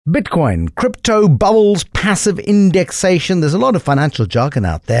Bitcoin, crypto, bubbles, passive indexation. There's a lot of financial jargon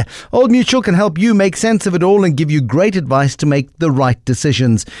out there. Old Mutual can help you make sense of it all and give you great advice to make the right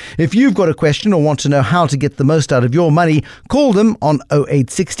decisions. If you've got a question or want to know how to get the most out of your money, call them on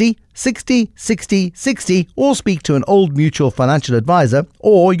 0860 60 60 60 or speak to an Old Mutual financial advisor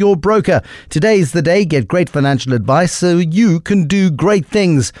or your broker. Today's the day. Get great financial advice so you can do great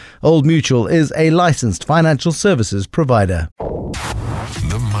things. Old Mutual is a licensed financial services provider.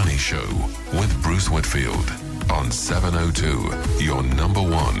 The Money Show with Bruce Whitfield on 702, your number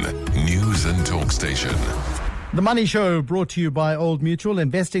one news and talk station. The Money Show brought to you by Old Mutual,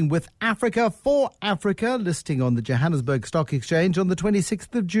 investing with Africa for Africa, listing on the Johannesburg Stock Exchange on the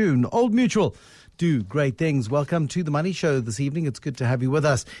 26th of June. Old Mutual, do great things. Welcome to The Money Show this evening. It's good to have you with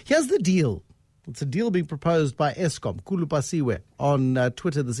us. Here's the deal. It's a deal being proposed by Eskom. Kulu Pasiwe on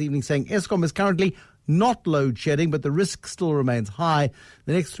Twitter this evening saying Eskom is currently not load shedding, but the risk still remains high.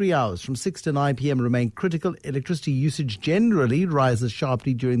 The next 3 hours from 6 to 9 p.m. remain critical. Electricity usage generally rises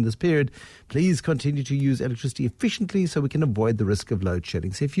sharply during this period. Please continue to use electricity efficiently so we can avoid the risk of load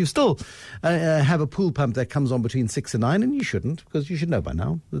shedding. So if you still have a pool pump that comes on between 6 and 9, and you shouldn't, because you should know by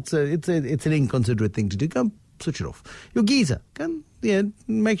now, it's an inconsiderate thing to do. Go and switch it off. Your geyser, go and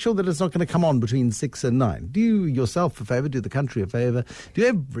make sure that it's not going to come on between 6 and 9. Do yourself a favour, do the country a favour, do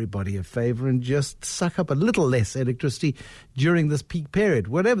everybody a favour and just suck up a little less electricity during this peak period.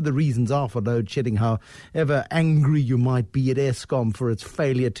 Whatever the reasons are for load shedding, however angry you might be at Eskom for its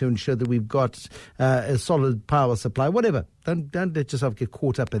failure to ensure that we've got a solid power supply, whatever. Don't let yourself get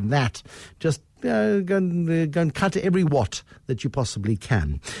caught up in that. Just go and cut every watt that you possibly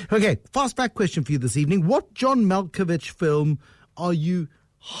can. Okay, fast fact question for you this evening. What John Malkovich film are you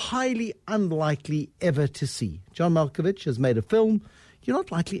highly unlikely ever to see? John Malkovich has made a film. You're not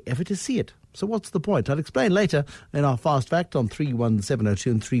likely ever to see it. So what's the point? I'll explain later in our Fast Fact on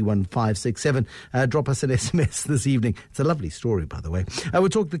 31702 and 31567. Drop us an SMS this evening. It's a lovely story, by the way. We'll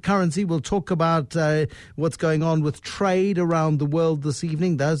talk the currency. We'll talk about what's going on with trade around the world this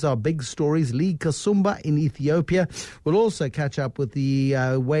evening. Those are big stories. Lee Kasumba in Ethiopia. We'll also catch up with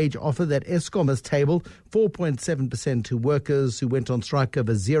the wage offer that Eskom has tabled, 4.7% to workers who went on strike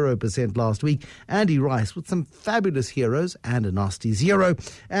over 0% last week. Andy Rice with some fabulous heroes and a nasty zero.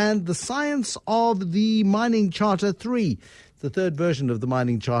 And the science of the Mining Charter 3. It's the third version of the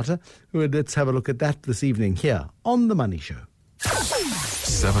Mining Charter. Let's have a look at that this evening here on The Money Show.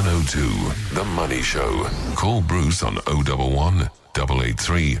 702, The Money Show. Call Bruce on 011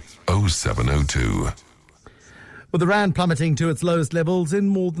 883 0702. With the rand plummeting to its lowest levels in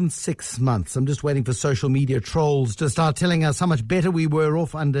more than 6 months, I'm just waiting for social media trolls to start telling us how much better we were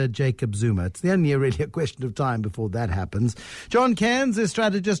off under Jacob Zuma. It's only really a question of time before that happens. John Cairns is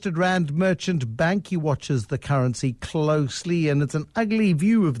strategist at Rand Merchant Bank. He watches the currency closely, and it's an ugly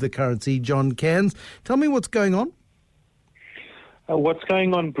view of the currency, John Cairns. Tell me what's going on. What's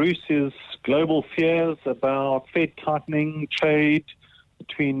going on, Bruce, is global fears about Fed tightening, trade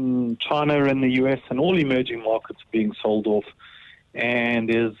between China and the US, and all emerging markets being sold off, and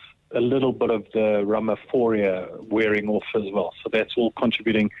there's a little bit of the Ramaphoria wearing off as well. So that's all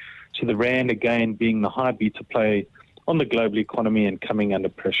contributing to the rand again being the high beta play on the global economy and coming under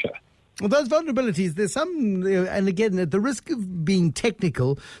pressure. Well, those vulnerabilities, there's some, and again, at the risk of being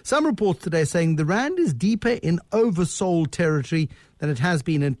technical, some reports today saying the rand is deeper in oversold territory than it has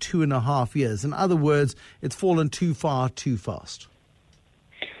been in 2.5 years. In other words, it's fallen too far, too fast.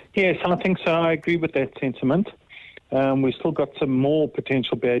 Yes, I think so. I agree with that sentiment. We've still got some more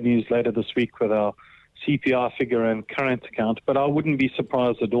potential bad news later this week with our CPI figure and current account, but I wouldn't be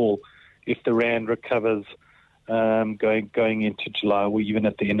surprised at all if the rand recovers going into July or even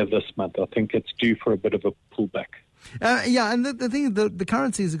at the end of this month. I think it's due for a bit of a pullback. And the thing, the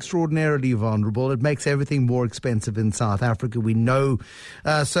currency is extraordinarily vulnerable. It makes everything more expensive in South Africa. We know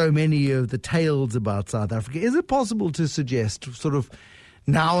so many of the tales about South Africa. Is it possible to suggest sort of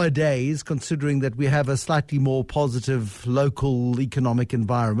nowadays, considering that we have a slightly more positive local economic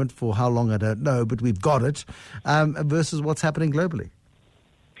environment, for how long I don't know, but we've got it, versus what's happening globally?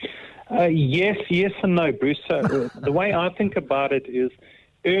 Yes and no, Bruce. The way I think about it is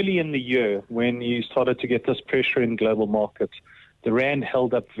early in the year when you started to get this pressure in global markets, the rand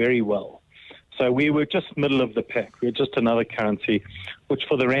held up very well. So we were just middle of the pack. We were just another currency, which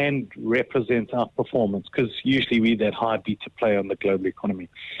for the rand represents our performance, because usually we're that high beta play on the global economy.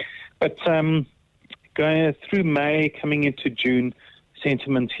 But going through May, coming into June,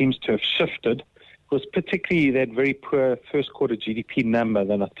 sentiment seems to have shifted. It was particularly that very poor first quarter GDP number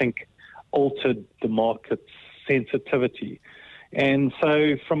that I think altered the market's sensitivity. And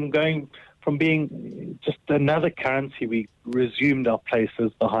so from going from being just another currency, we resumed our place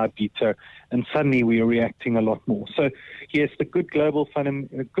as the high beta, and suddenly we are reacting a lot more. So, yes, the good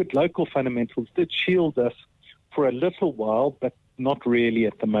good local fundamentals did shield us for a little while, but not really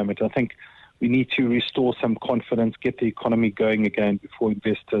at the moment. I think we need to restore some confidence, get the economy going again before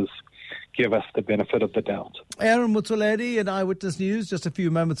investors give us the benefit of the doubt. Aaron Motsoaledi in Eyewitness News just a few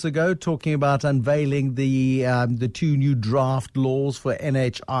moments ago talking about unveiling the two new draft laws for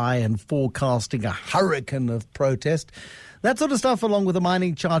NHI and forecasting a hurricane of protest. That sort of stuff, along with a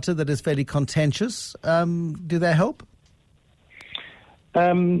mining charter that is fairly contentious. Do they help?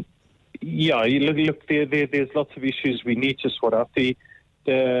 Yeah, look, there's lots of issues we need to sort out.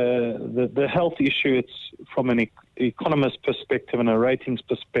 The health issue, it's from an economist perspective and a ratings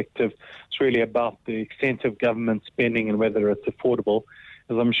perspective, it's really about the extent of government spending and whether it's affordable.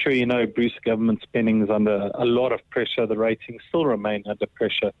 As I'm sure you know, Bruce, government spending is under a lot of pressure. The ratings still remain under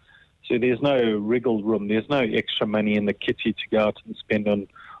pressure. So there's no wriggle room. There's no extra money in the kitty to go out and spend on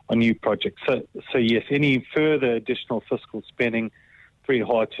new projects. So yes, any further additional fiscal spending, very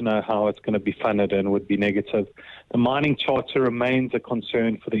hard to know how it's going to be funded and would be negative. The mining charter remains a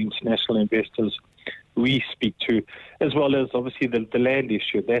concern for the international investors we speak to, as well as obviously the land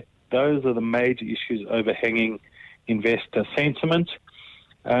issue. Those are the major issues overhanging investor sentiment.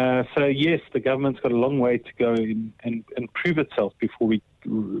 So yes, the government's got a long way to go and prove itself before we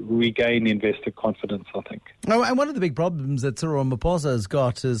regain investor confidence, I think. Oh, and one of the big problems that Cyril Ramaphosa has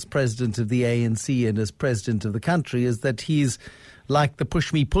got as president of the ANC and as president of the country is that he's like the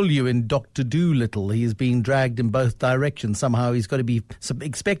push me pull you in Dr. Dolittle. He's being dragged in both directions. Somehow he's got to be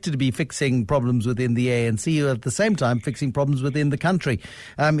expected to be fixing problems within the ANC, at the same time fixing problems within the country.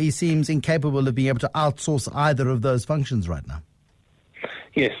 He seems incapable of being able to outsource either of those functions right now.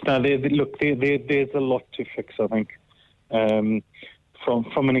 Yes, there's a lot to fix, I think.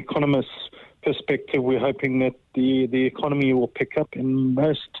 From an economist's perspective, we're hoping that the economy will pick up, and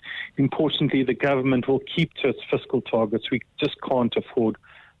most importantly, the government will keep to its fiscal targets. We just can't afford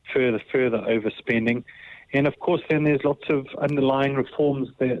further overspending. And of course, then there's lots of underlying reforms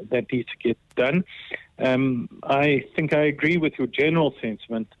that need to get done. I think I agree with your general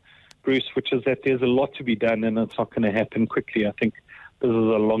sentiment, Bruce, which is that there's a lot to be done, and it's not going to happen quickly. I think this is a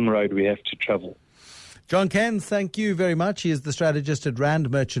long road we have to travel. John Cairns, thank you very much. He is the strategist at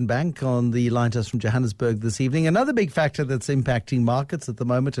Rand Merchant Bank on the line to us from Johannesburg this evening. Another big factor that's impacting markets at the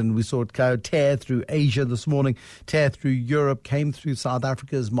moment, and we saw it go tear through Asia this morning, tear through Europe, came through South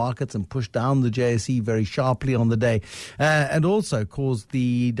Africa's markets and pushed down the JSE very sharply on the day, and also caused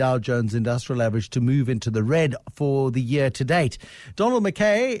the Dow Jones Industrial Average to move into the red for the year to date. Donald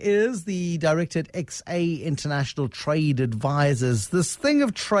McKay is the director at XA International Trade Advisors. This thing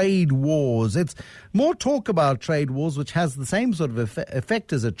of trade wars, it's more talk about trade wars, which has the same sort of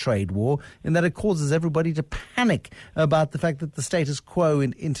effect as a trade war, in that it causes everybody to panic about the fact that the status quo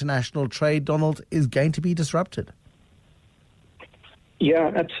in international trade, Donald, is going to be disrupted.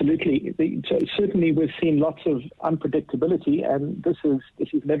 Yeah, absolutely. Certainly we've seen lots of unpredictability, and this is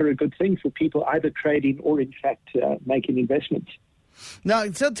never a good thing for people either trading or, in fact, making investments. Now,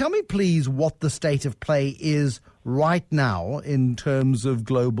 so tell me, please, what the state of play is right now in terms of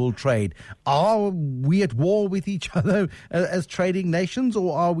global trade. Are we at war with each other as trading nations,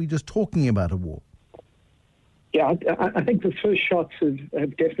 or are we just talking about a war? Yeah, I think the first shots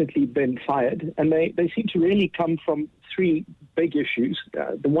have definitely been fired, and they seem to really come from three big issues.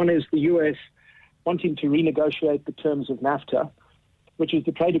 The one is the U.S. wanting to renegotiate the terms of NAFTA, which is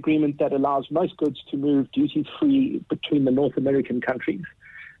the trade agreement that allows most goods to move duty-free between the North American countries.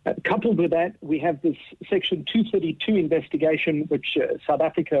 Coupled with that, we have this Section 232 investigation, which South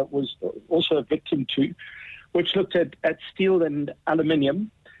Africa was also a victim to, which looked at steel and aluminium,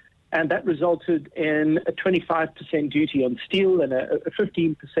 and that resulted in a 25% duty on steel and a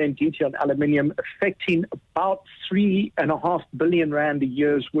 15% duty on aluminium, affecting about 3.5 billion rand a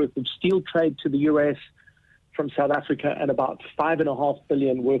year's worth of steel trade to the U.S. from South Africa, and about 5.5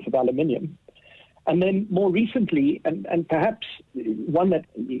 billion worth of aluminium. And then more recently, and perhaps one that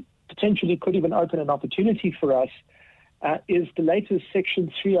potentially could even open an opportunity for us, is the latest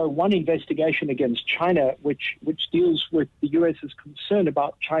Section 301 investigation against China, which deals with the U.S.'s concern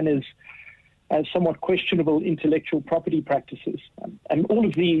about China's somewhat questionable intellectual property practices. And all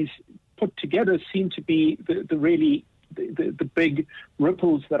of these put together seem to be the big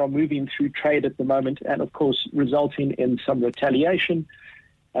ripples that are moving through trade at the moment, and of course resulting in some retaliation.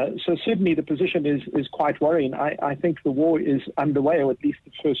 So certainly the position is quite worrying. I think the war is underway, or at least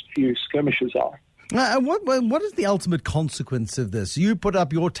the first few skirmishes are. What is the ultimate consequence of this? You put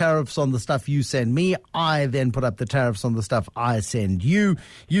up your tariffs on the stuff you send me. I then put up the tariffs on the stuff I send you.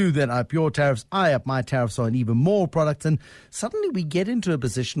 You then up your tariffs. I up my tariffs on even more products. And suddenly we get into a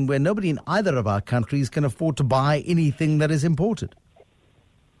position where nobody in either of our countries can afford to buy anything that is imported.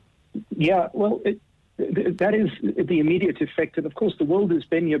 Yeah, well, that is the immediate effect. And of course, the world has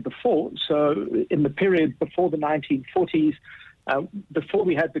been here before. So in the period before the 1940s, before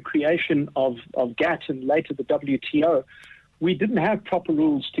we had the creation of GATT and later the WTO, we didn't have proper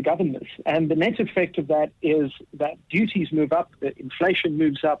rules to govern this. And the net effect of that is that duties move up, the inflation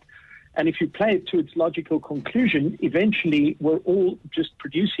moves up, and if you play it to its logical conclusion, eventually we're all just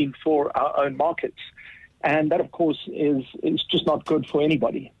producing for our own markets. And that, of course, is just not good for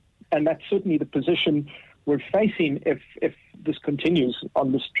anybody. And that's certainly the position we're facing if this continues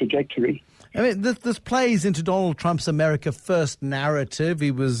on this trajectory. I mean, this plays into Donald Trump's America First narrative. He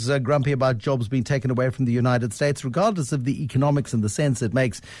was grumpy about jobs being taken away from the United States, regardless of the economics and the sense it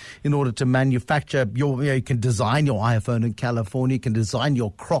makes in order to manufacture you can design your iPhone in California, you can design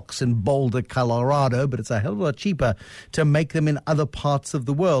your Crocs in Boulder, Colorado, but it's a hell of a lot cheaper to make them in other parts of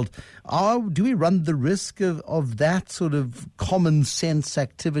the world. Do we run the risk of that sort of common sense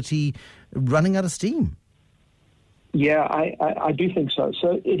activity running out of steam? Yeah, I do think so.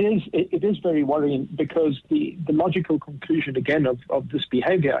 So it is very worrying because the logical conclusion, again, of this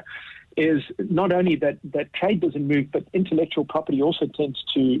behavior is not only that trade doesn't move, but intellectual property also tends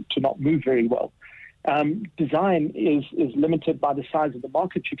to not move very well. Design is limited by the size of the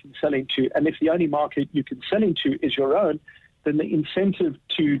market you can sell into. And if the only market you can sell into is your own, then the incentive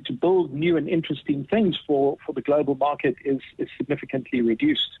to build new and interesting things for the global market is significantly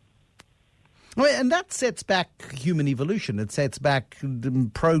reduced. Well, and that sets back human evolution. It sets back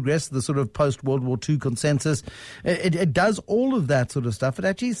progress, the sort of post-World War II consensus. It does all of that sort of stuff. It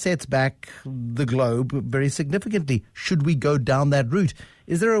actually sets back the globe very significantly. Should we go down that route?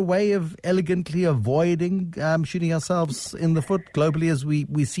 Is there a way of elegantly avoiding shooting ourselves in the foot globally as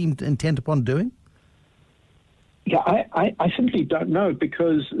we seem intent upon doing? Yeah, I simply don't know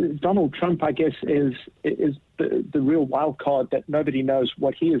because Donald Trump, I guess, is the real wild card that nobody knows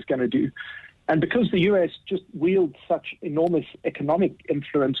what he is going to do. And because the U.S. just wields such enormous economic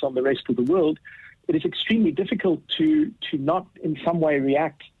influence on the rest of the world, it is extremely difficult to not in some way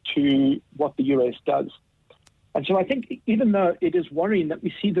react to what the U.S. does. And so I think even though it is worrying that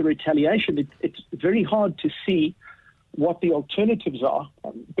we see the retaliation, it's very hard to see what the alternatives are,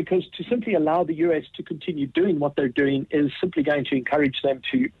 because to simply allow the U.S. to continue doing what they're doing is simply going to encourage them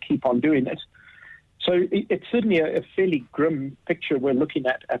to keep on doing it. So it's certainly a fairly grim picture we're looking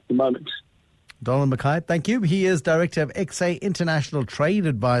at the moment. Donald Mackay, thank you. He is Director of XA International Trade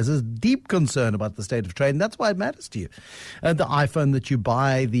Advisors. Deep concern about the state of trade, and that's why it matters to you. The iPhone that you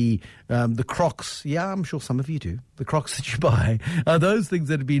buy, the Crocs, yeah, I'm sure some of you do. The Crocs that you buy are those things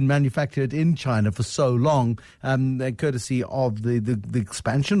that have been manufactured in China for so long, courtesy of the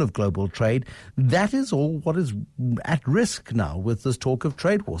expansion of global trade. That is all what is at risk now with this talk of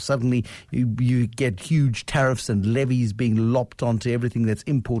trade war. Suddenly you get huge tariffs and levies being lopped onto everything that's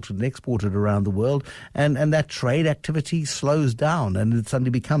imported and exported around the world, and that trade activity slows down and it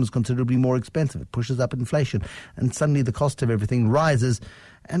suddenly becomes considerably more expensive. It pushes up inflation and suddenly the cost of everything rises.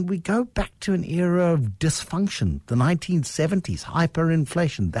 And we go back to an era of dysfunction, the 1970s,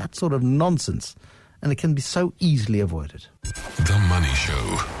 hyperinflation, that sort of nonsense. And it can be so easily avoided. The Money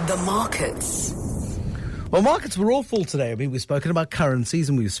Show. The markets. Well, markets were all full today. I mean, we've spoken about currencies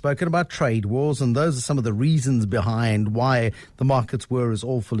and we've spoken about trade wars, and those are some of the reasons behind why the markets were as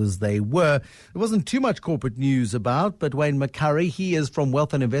awful as they were. There wasn't too much corporate news about, but Wayne McCurry, he is from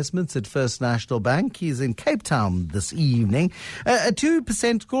Wealth and Investments at First National Bank. He's in Cape Town this evening. A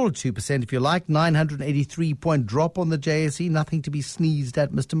 2%, call it 2% if you like, 983-point drop on the JSE. Nothing to be sneezed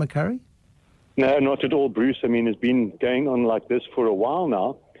at, Mr. McCurry? No, not at all, Bruce. I mean, it's been going on like this for a while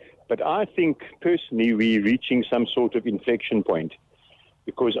now. But I think, personally, we're reaching some sort of inflection point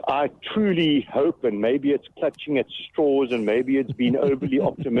because I truly hope, and maybe it's clutching at straws and maybe it's been overly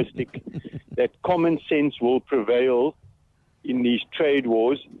optimistic, that common sense will prevail in these trade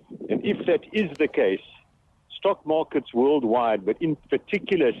wars. And if that is the case, stock markets worldwide, but in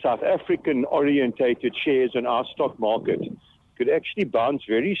particular South African-orientated shares in our stock market, could actually bounce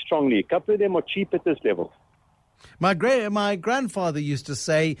very strongly. A couple of them are cheap at this level. My grandfather used to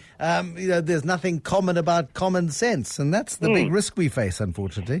say, there's nothing common about common sense, and that's the big risk we face,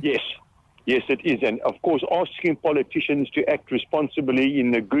 unfortunately. Yes, it is. And, of course, asking politicians to act responsibly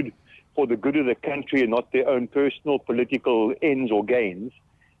for the good of the country and not their own personal political ends or gains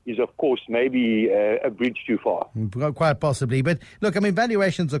is, of course, maybe a bridge too far. Quite possibly. But look, I mean,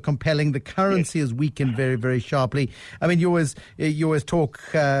 valuations are compelling. The currency has weakened very, very sharply. I mean, you always talk,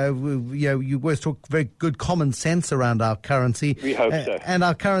 you always talk very good common sense around our currency. We hope so. And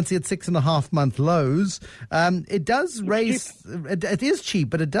our currency at 6.5-month lows. It does raise, it is cheap,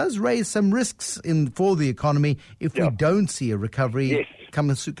 but it does raise some risks for the economy if we don't see a recovery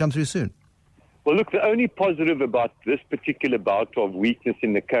come through soon. Well, look, the only positive about this particular bout of weakness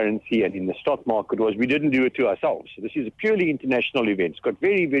in the currency and in the stock market was we didn't do it to ourselves. This is a purely international event. It's got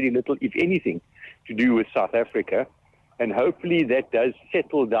very, very little, if anything, to do with South Africa. And hopefully that does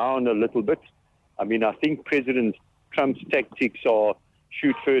settle down a little bit. I mean, I think President Trump's tactics are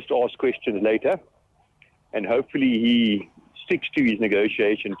shoot first, ask questions later. And hopefully he sticks to his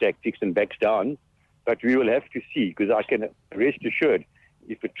negotiation tactics and backs down. But we will have to see, because I can rest assured,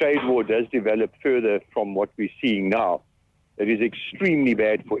 if a trade war does develop further from what we're seeing now, it is extremely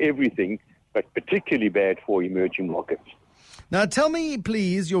bad for everything, but particularly bad for emerging markets. Now, tell me,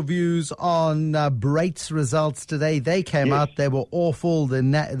 please, your views on Brait's results today. They came out. They were awful. Their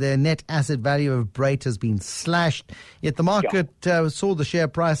net asset value of Brait has been slashed. Yet the market saw the share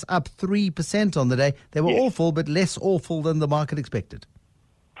price up 3% on the day. They were awful, but less awful than the market expected.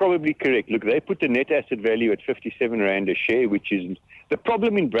 Probably correct. Look, they put the net asset value at 57 Rand a share, which is... The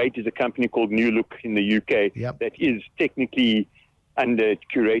problem in Brait is a company called New Look in the UK that is technically under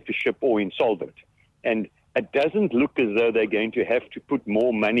curatorship or insolvent. And it doesn't look as though they're going to have to put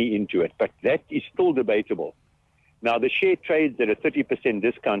more money into it, but that is still debatable. Now, the share trades at a 30%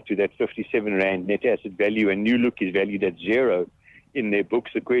 discount to that 57 Rand net asset value, and New Look is valued at zero in their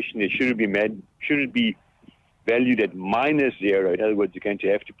books. The question is, should it be valued at minus zero? In other words, you're going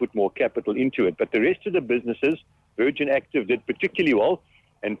to have to put more capital into it. But the rest of the businesses, Virgin Active did particularly well,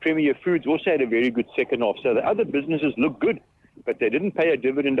 and Premier Foods also had a very good second half. So the other businesses look good, but they didn't pay a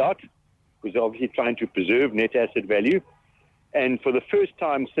dividend out because they're obviously trying to preserve net asset value. And for the first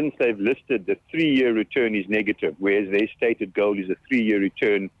time since they've listed, the 3-year return is negative, whereas their stated goal is a 3-year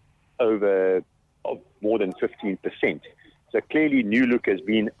return of more than 15%. So clearly New Look has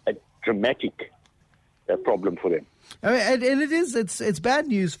been a dramatic problem for them. I mean, and it's bad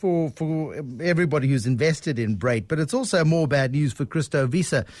news for everybody who's invested in Brait, but it's also more bad news for Christo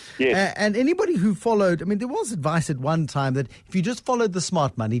Wiese. Yes. And anybody who followed, I mean, there was advice at one time that if you just followed the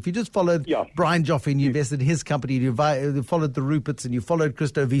smart money, if you just followed Brian Joffe and you invested in his company, you followed the Ruperts and you followed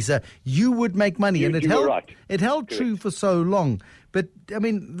Christo Wiese, you would make money. And it held true for so long. But, I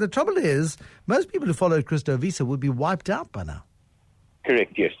mean, the trouble is, most people who followed Christo Wiese would be wiped out by now.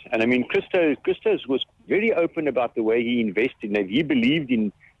 Correct, yes. And I mean, Christos was very open about the way he invested. If he believed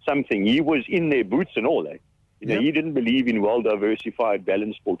in something, he was in their boots and all. He didn't believe in well-diversified,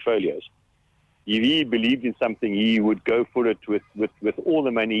 balanced portfolios. If he believed in something, he would go for it with all the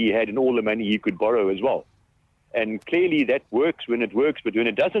money he had and all the money he could borrow as well. And clearly that works when it works, but when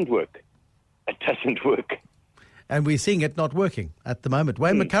it doesn't work, it doesn't work. And we're seeing it not working at the moment.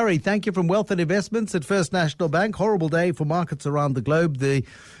 Wayne McCurry, thank you from Wealth and Investments at First National Bank. Horrible day for markets around the globe. The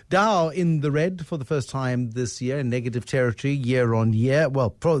Dow in the red for the first time this year, in negative territory year on year.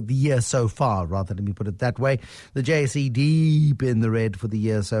 Well, the year so far, rather, let me put it that way. The JSE deep in the red for the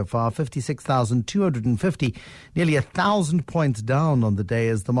year so far, 56,250, nearly 1,000 points down on the day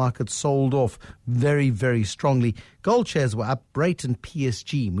as the market sold off very, very strongly. Gold shares were up. Brait and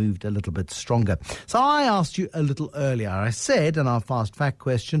PSG moved a little bit stronger. So I asked you a little earlier, I said in our fast fact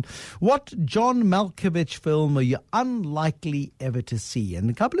question, what John Malkovich film are you unlikely ever to see? And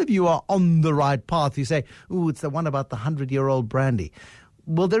a couple of you are on the right path. You say, it's the one about the 100-year-old brandy.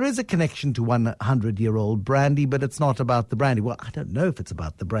 Well, there is a connection to 100-year-old brandy, but it's not about the brandy. Well, I don't know if it's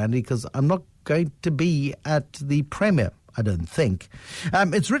about the brandy because I'm not going to be at the premiere. I don't think.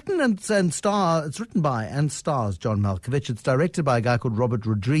 It's written It's written by and stars John Malkovich. It's directed by a guy called Robert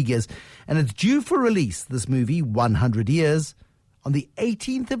Rodriguez, and it's due for release, this movie, 100 Years, on the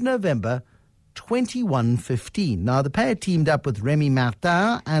 18th of November, 2115. Now, the pair teamed up with Remy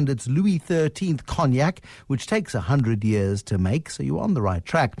Martin and its Louis XIII cognac, which takes 100 years to make, so you're on the right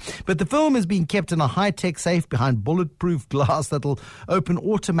track. But the film is being kept in a high-tech safe behind bulletproof glass that'll open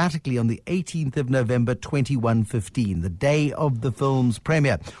automatically on the 18th of November, 2115, the day of the film's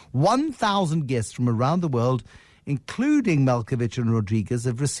premiere. 1,000 guests from around the world, including Malkovich and Rodriguez,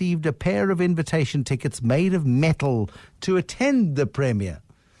 have received a pair of invitation tickets made of metal to attend the premiere.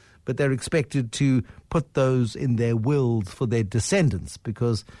 But they're expected to put those in their wills for their descendants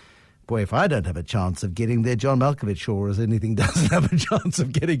because, boy, if I don't have a chance of getting there, John Malkovich sure as anything doesn't have a chance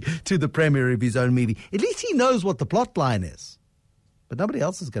of getting to the premiere of his own movie. At least he knows what the plot line is. But nobody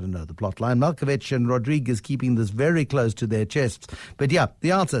else is going to know the plot line. Malkovich and Rodriguez keeping this very close to their chests. But yeah,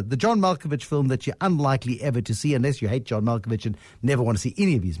 the answer, the John Malkovich film that you're unlikely ever to see, unless you hate John Malkovich and never want to see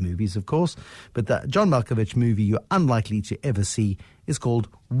any of his movies, of course. But the John Malkovich movie you're unlikely to ever see is called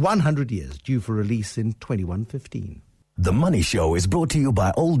 100 Years, due for release in 2115. The Money Show is brought to you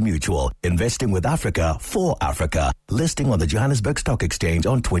by Old Mutual, investing with Africa for Africa. Listing on the Johannesburg Stock Exchange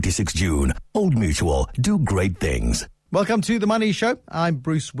on 26 June. Old Mutual, do great things. Welcome to The Money Show. I'm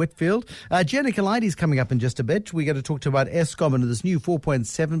Bruce Whitfield. Gianna Kalaidi's coming up in just a bit. We're going to talk to about Eskom and this new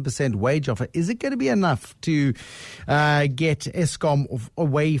 4.7% wage offer. Is it going to be enough to get Eskom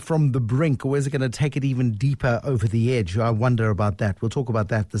away from the brink, or is it going to take it even deeper over the edge? I wonder about that. We'll talk about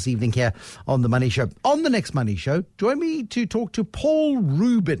that this evening here on The Money Show. On the next Money Show, join me to talk to Paul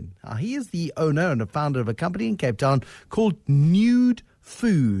Rubin. He is the owner and a founder of a company in Cape Town called Nude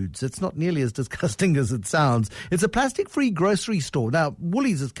Foods. It's not nearly as disgusting as it sounds. It's a plastic-free grocery store. Now,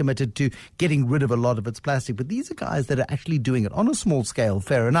 Woolies is committed to getting rid of a lot of its plastic, but these are guys that are actually doing it on a small scale,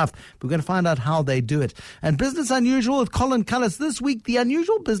 fair enough. We're going to find out how they do it. And Business Unusual with Colin Cullis. This week, the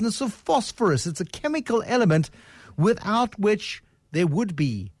unusual business of phosphorus. It's a chemical element without which there would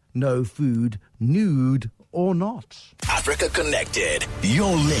be no food, nude or not. Africa Connected,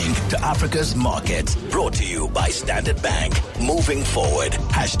 your link to Africa's markets. Brought to you by Standard Bank. Moving forward.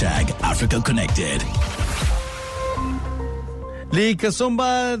 #Africa Connected. Lee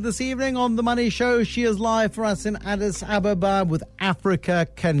Kasumba this evening on The Money Show. She is live for us in Addis Ababa with Africa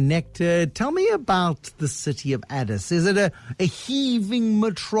Connected. Tell me about the city of Addis. Is it a heaving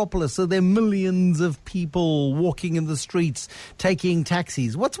metropolis? Are there millions of people walking in the streets, taking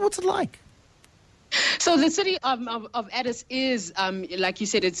taxis? What's it like? So the city of Addis is, like you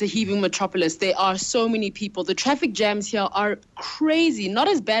said, it's a heaving metropolis. There are so many people. The traffic jams here are crazy. Not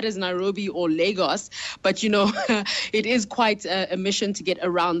as bad as Nairobi or Lagos, but, it is quite a mission to get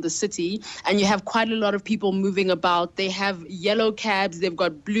around the city. And you have quite a lot of people moving about. They have yellow cabs, they've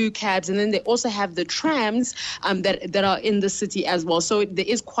got blue cabs, and then they also have the trams that are in the city as well. So there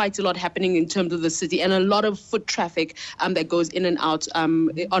is quite a lot happening in terms of the city, and a lot of foot traffic that goes in and out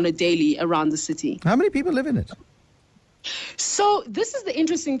on a daily around the city. How many people live in it? So this is the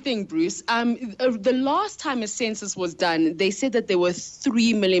interesting thing, Bruce. The last time a census was done, they said that there were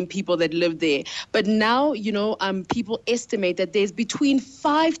 3 million people that lived there. But now, people estimate that there's between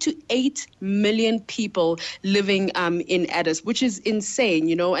 5 to 8 million people living in Addis, which is insane,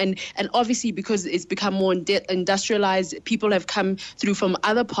 and obviously because it's become more industrialized, people have come through from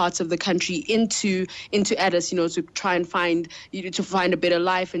other parts of the country into Addis, to try and find a better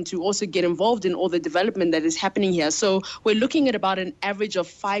life and to also get involved in all the development that is happening here. So we're looking at about an average of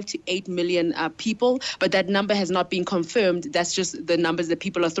 5 to 8 million people, but that number has not been confirmed. That's just the numbers that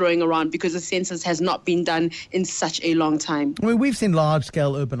people are throwing around because the census has not been done in such a long time. I mean, we've seen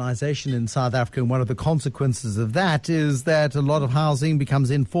large-scale urbanization in South Africa, and one of the consequences of that is that a lot of housing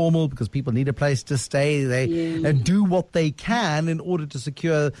becomes informal because people need a place to stay. They do what they can in order to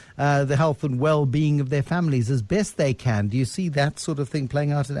secure the health and well-being of their families as best they can. Do you see that sort of thing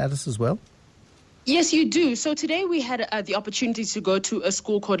playing out in Addis as well? Yes, you do. So today we had the opportunity to go to a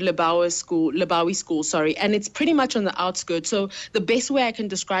school called Lebawi School, and it's pretty much on the outskirts. So the best way I can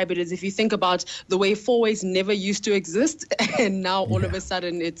describe it is if you think about the way four-ways never used to exist, and now all of a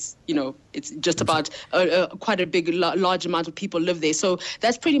sudden it's just about quite a big, large amount of people live there. So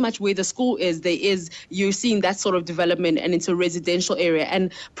that's pretty much where the school is. You're seeing that sort of development, and it's a residential area.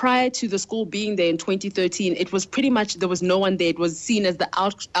 And prior to the school being there in 2013, it was pretty much, there was no one there. It was seen as the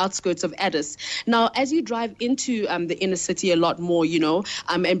outskirts of Addis. Now, as you drive into the inner city a lot more,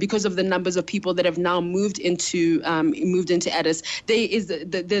 and because of the numbers of people that have now moved into Addis, there is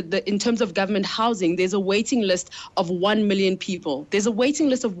the in terms of government housing, there's a waiting list of 1 million people. There's a waiting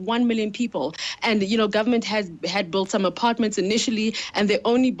list of 1 million people, and government had built some apartments initially, and they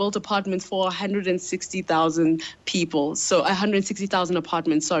only built apartments for 160,000 people. So 160,000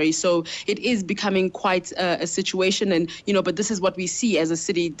 apartments. Sorry. So it is becoming quite a situation, and but this is what we see as a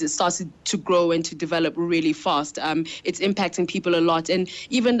city starts to grow and to develop really fast. It's impacting people a lot. And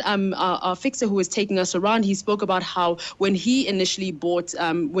even our fixer who was taking us around, he spoke about how when he initially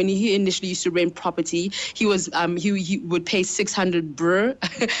used to rent property, he would pay 600 birr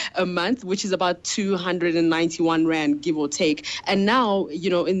a month. month, which is about 291 rand, give or take. And now,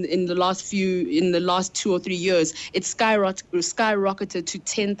 in the last 2 or 3 years, it's skyrocketed to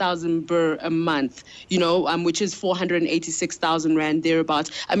 10,000 birr a month, which is 486,000 rand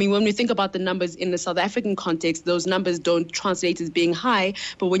thereabouts. I mean, when we think about the numbers in the South African context, those numbers don't translate as being high.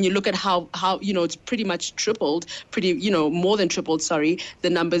 But when you look at how it's pretty much tripled, more than tripled, the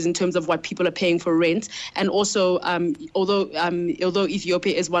numbers in terms of what people are paying for rent. And also, although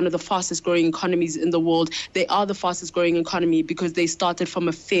Ethiopia is one of the fastest growing economies in the world, they are the fastest growing economy because they started from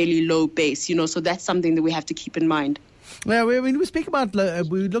a fairly low base, so that's something that we have to keep in mind. Now, we speak about,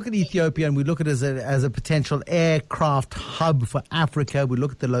 we look at Ethiopia and we look at it as a potential aircraft hub for Africa. We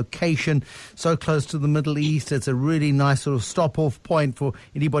look at the location, so close to the Middle East. It's a really nice sort of stop-off point for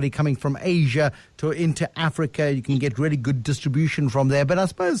anybody coming from Asia into Africa. You can get really good distribution from there. But I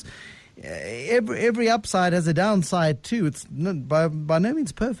suppose every upside has a downside too. It's by no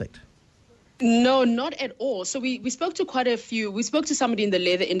means perfect. No, not at all. So we spoke to somebody in the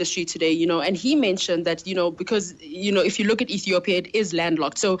leather industry today, and he mentioned that, because, if you look at Ethiopia, it is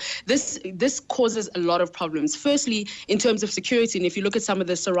landlocked. So this causes a lot of problems. Firstly, in terms of security, and if you look at some of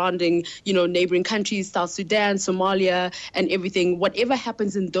the surrounding, neighboring countries, South Sudan, Somalia, and everything, whatever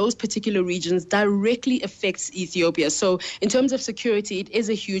happens in those particular regions directly affects Ethiopia. So in terms of security, it is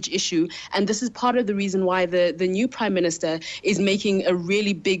a huge issue. And this is part of the reason why the new prime minister is making a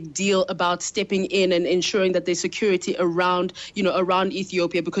really big deal about stepping in and ensuring that there's security around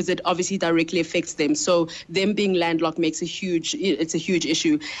Ethiopia, because it obviously directly affects them. So them being landlocked it's a huge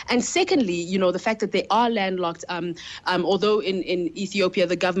issue. And secondly, the fact that they are landlocked, although in Ethiopia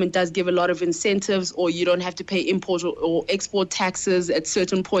the government does give a lot of incentives, or you don't have to pay import or export taxes at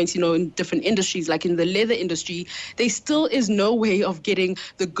certain points, in different industries, like in the leather industry, there still is no way of getting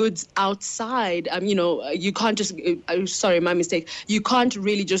the goods outside. You can't just, sorry, my mistake. You can't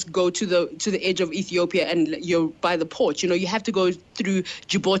really just go to the edge of Ethiopia and you're by the port. You have to go through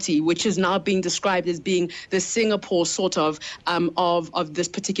Djibouti, which is now being described as being the Singapore sort of this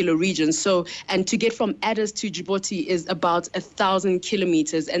particular region. So, and to get from Addis to Djibouti is about 1,000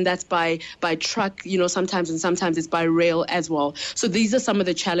 kilometers, and that's by truck, sometimes it's by rail as well. So these are some of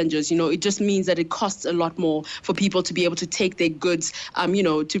the challenges. It just means that it costs a lot more for people to be able to take their goods,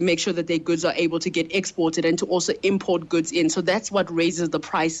 to make sure that their goods are able to get exported and to also import goods in. So that's what raises the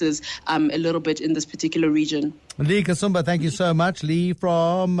prices a little bit in this particular region. Lee Kasumba, thank you so much. Lee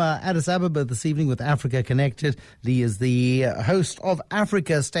from Addis Ababa this evening with Africa Connected. Lee is the host of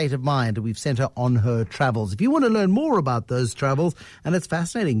Africa State of Mind. We've sent her on her travels. If you want to learn more about those travels, and it's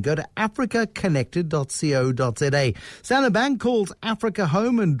fascinating, go to africaconnected.co.za. Standard Bank calls Africa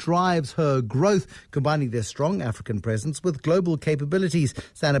home and drives her growth, combining their strong African presence with global capabilities.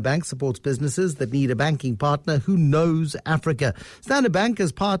 Standard Bank supports businesses that need a banking partner who knows Africa. Standard Bank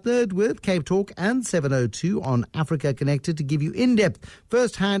has partnered with Cape Talk and 702 on Africa Connected to give you in-depth,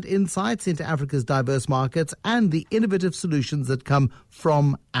 first-hand insights into Africa's diverse markets and the innovative solutions that come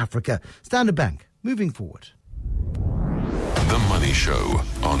from Africa. Standard Bank, moving forward. The Money Show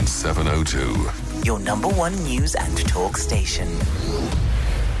on 702. Your number one news and talk station.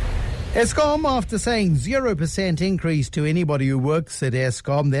 Eskom, after saying 0% increase to anybody who works at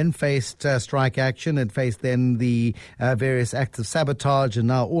Eskom, then faced strike action and faced then the various acts of sabotage, and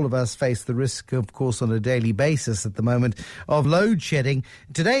now all of us face the risk, of course, on a daily basis at the moment of load shedding.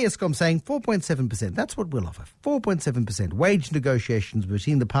 Today, Eskom saying 4.7%. That's what we'll offer, 4.7%. Wage negotiations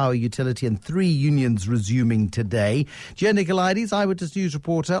between the power utility and 3 unions resuming today. Gia Nicolaides, Eyewitness News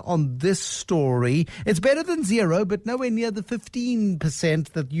reporter, on this story. It's better than 0, but nowhere near the 15%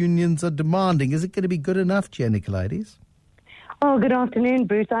 that unions are demanding. Is it going to be good enough, Gia Nicolaides? Oh, good afternoon,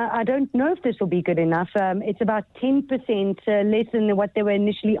 Bruce. I don't know if this will be good enough. It's about 10% less than what they were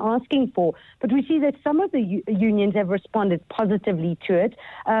initially asking for. But we see that some of the unions have responded positively to it.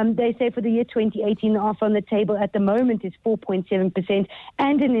 They say for the year 2018, the offer on the table at the moment is 4.7%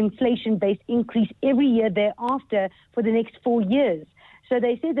 and an inflation-based increase every year thereafter for the next 4 years. So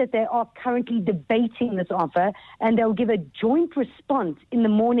they said that they are currently debating this offer, and they'll give a joint response in the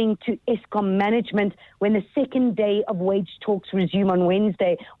morning to Eskom management when the second day of wage talks resume on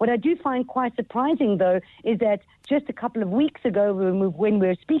Wednesday. What I do find quite surprising, though, is that just a couple of weeks ago when we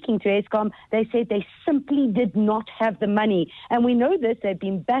were speaking to Eskom, they said they simply did not have the money. And we know this. They've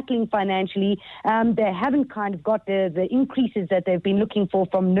been battling financially. They haven't kind of got the increases that they've been looking for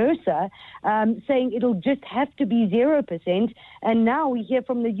from NERSA, saying it'll just have to be 0%. And now we hear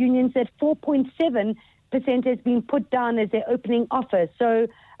from the unions that 4.7% has been put down as their opening offer. So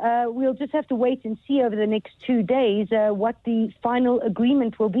we'll just have to wait and see over the next 2 days what the final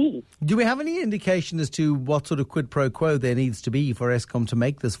agreement will be. Do we have any indication as to what sort of quid pro quo there needs to be for Eskom to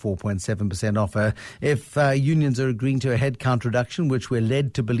make this 4.7% offer? If unions are agreeing to a headcount reduction, which we're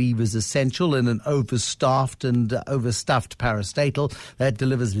led to believe is essential in an overstaffed and overstuffed parastatal that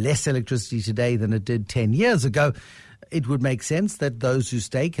delivers less electricity today than it did 10 years ago, it would make sense that those who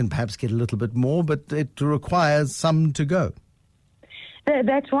stay can perhaps get a little bit more, but it requires some to go.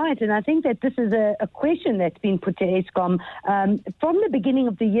 That's right, and I think that this is a question that's been put to Eskom from the beginning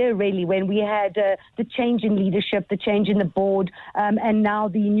of the year, really, when we had the change in leadership, the change in the board, and now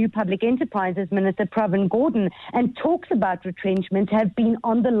the new Public Enterprises Minister, Pravin Gordhan, and talks about retrenchment have been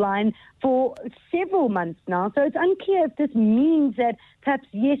on the line for several months now. So it's unclear if this means that perhaps,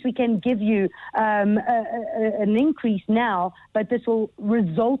 yes, we can give you an increase now, but this will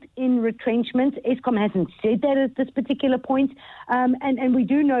result in retrenchment. Eskom hasn't said that at this particular point. And we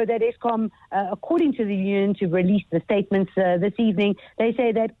do know that Eskom, according to the union, to release the statements this evening, they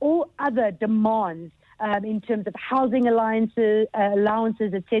say that all other demands in terms of housing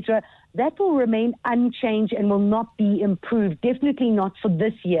allowances, etc., that will remain unchanged and will not be improved, definitely not for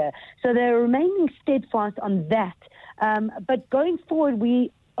this year. So they're remaining steadfast on that. But going forward,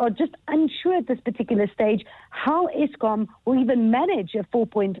 we are just unsure at this particular stage how Eskom will even manage a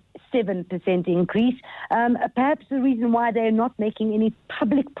 4.7% increase. Perhaps the reason why they're not making any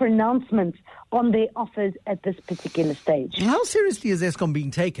public pronouncements on their offers at this particular stage. How seriously is Eskom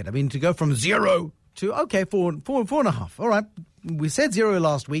being taken? I mean, to go from 0 to, okay, 4.5. All right, we said 0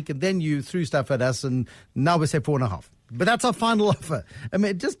 last week, and then you threw stuff at us, and now we say 4.5. But that's our final offer. I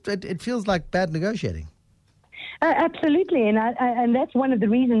mean, it feels like bad negotiating. Absolutely, and that's one of the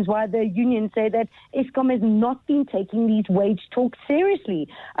reasons why the unions say that Eskom has not been taking these wage talks seriously,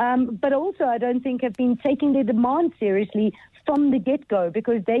 but also I don't think have been taking their demand seriously from the get-go,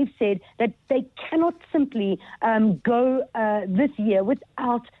 because they've said that they cannot simply go this year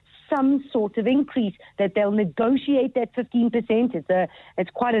without some sort of increase, that they'll negotiate that 15%. It's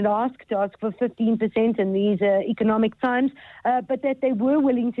quite an ask to ask for 15% in these economic times, but that they were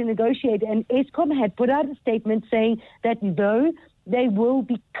willing to negotiate. And Eskom had put out a statement saying that no, they will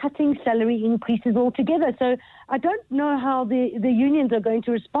be cutting salary increases altogether. So I don't know how the unions are going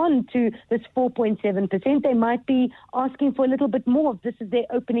to respond to this 4.7%. They might be asking for a little bit more. This is their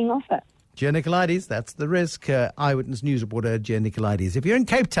opening offer. Gia Nicolaides, that's the risk. Eyewitness News reporter Gia Nicolaides. If you're in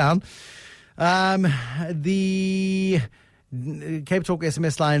Cape Town, the Cape Talk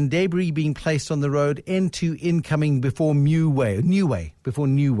SMS line, debris being placed on the road, N2 incoming before New Way. It's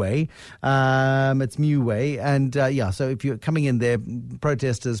New Way. And so if you're coming in there,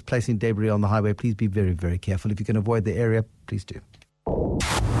 protesters placing debris on the highway, please be very, very careful. If you can avoid the area, please do.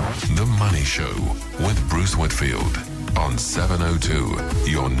 The Money Show with Bruce Whitfield on 702,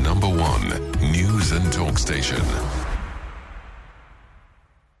 your number one news and talk station.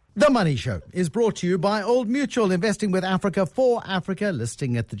 The Money Show is brought to you by Old Mutual, investing with Africa for Africa,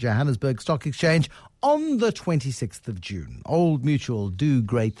 listing at the Johannesburg Stock Exchange on the 26th of June. Old Mutual, do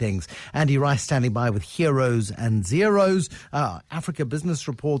great things. Andy Rice standing by with Heroes and Zeros. Africa Business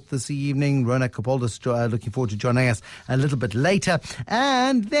Report this evening. Rona Kapoldis looking forward to joining us a little bit later.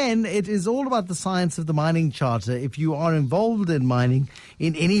 And then it is all about the science of the mining charter. If you are involved in mining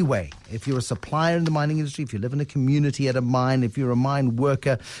in any way, if you're a supplier in the mining industry, if you live in a community at a mine, if you're a mine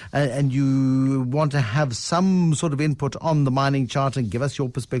worker and you want to have some sort of input on the mining charter and give us your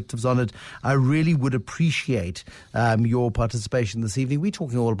perspectives on it, I really would appreciate your participation this evening. We're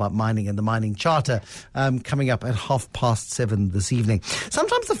talking all about mining and the mining charter coming up at 7:30 this evening.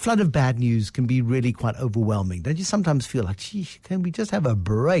 Sometimes the flood of bad news can be really quite overwhelming. Don't you sometimes feel like, gee, can we just have a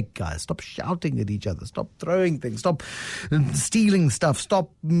break, guys? Stop shouting at each other. Stop throwing things. Stop stealing stuff.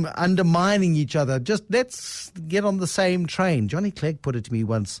 Stop undermining each other. Just let's get on the same train. Johnny Clegg put it to me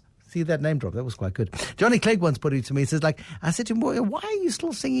once. See that name drop? That was quite good. Johnny Clegg once put it to me. He says, I said to him, why are you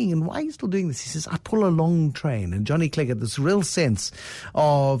still singing and why are you still doing this? He says, I pull a long train. And Johnny Clegg had this real sense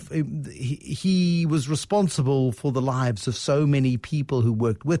of he was responsible for the lives of so many people who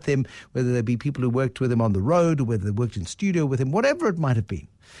worked with him, whether they be people who worked with him on the road, or whether they worked in studio with him, whatever it might have been.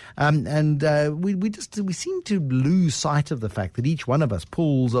 We seem to lose sight of the fact that each one of us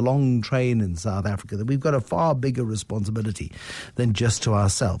pulls a long train in South Africa, that we've got a far bigger responsibility than just to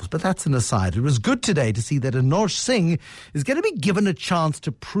ourselves. But that's an aside. It was good today to see that Anoj Singh is going to be given a chance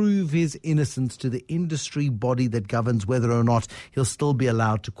to prove his innocence to the industry body that governs whether or not he'll still be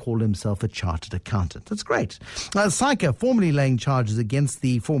allowed to call himself a chartered accountant. That's great. Syca formally laying charges against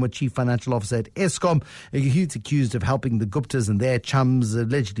the former chief financial officer at Eskom. He's accused of helping the Guptas and their chums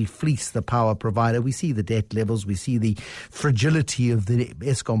allegedly allegedly fleece the power provider. We see the debt levels. We see the fragility of the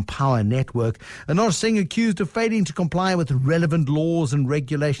Eskom power network. Anoj Singh accused of failing to comply with relevant laws and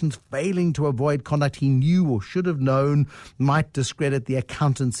regulations, failing to avoid conduct he knew or should have known might discredit the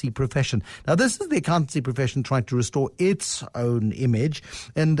accountancy profession. Now, this is the accountancy profession trying to restore its own image.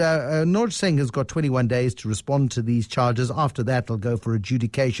 And Anoj Singh has got 21 days to respond to these charges. After that, they'll go for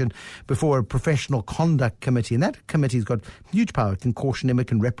adjudication before a professional conduct committee. And that committee's got huge power. It can caution him, it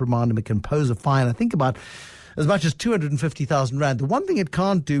can reprimand him, it can impose a fine. I think about as much as 250,000 rand. The one thing it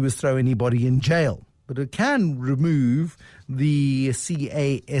can't do is throw anybody in jail. But it can remove the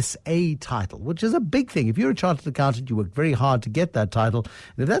CASA title, which is a big thing. If you're a chartered accountant, you work very hard to get that title.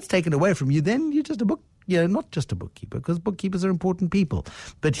 And if that's taken away from you, then you're just a not just a bookkeeper, because bookkeepers are important people.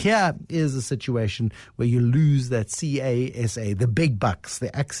 But here is a situation where you lose that CASA, the big bucks,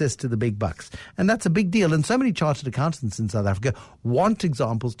 the access to the big bucks. And that's a big deal. And so many chartered accountants in South Africa want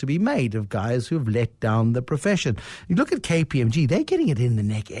examples to be made of guys who have let down the profession. You look at KPMG, they're getting it in the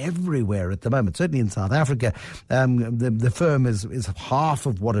neck everywhere at the moment. Certainly in South Africa, the firm is half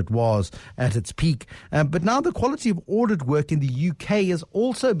of what it was at its peak. But now the quality of audit work in the UK is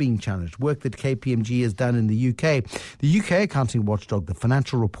also being challenged, work that KPMG has done in the UK. The UK accounting watchdog, the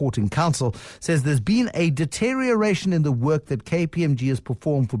Financial Reporting Council, says there's been a deterioration in the work that KPMG has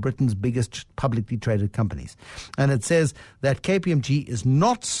performed for Britain's biggest publicly traded companies. And it says that KPMG is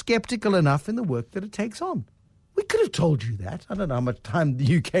not sceptical enough in the work that it takes on. We could have told you that. I don't know how much time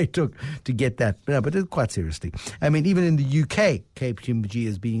the UK took to get that, but quite seriously. I mean, even in the UK, KPMG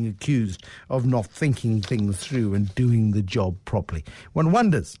is being accused of not thinking things through and doing the job properly. One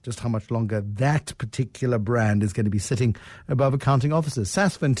wonders just how much longer that particular brand is going to be sitting above accounting officers.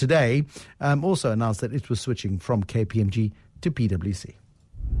 Sasfin today also announced that it was switching from KPMG to PwC.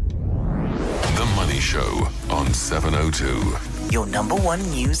 The Money Show on 702. Your number one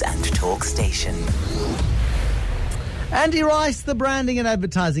news and talk station. Andy Rice, the branding and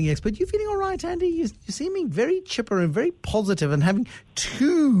advertising expert. You feeling all right, Andy? You're seeming very chipper and very positive and having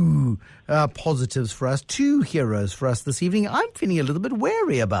two positives for us, two heroes for us this evening. I'm feeling a little bit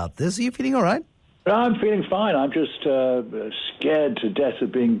wary about this. Are you feeling all right? I'm feeling fine. I'm just scared to death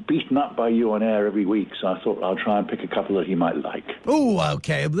of being beaten up by you on air every week, so I thought I'll try and pick a couple that he might like. Oh,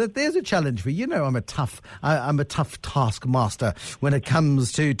 okay. There's a challenge for you. You know, I'm a tough taskmaster when it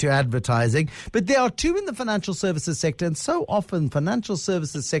comes to advertising. But there are two in the financial services sector, and so often financial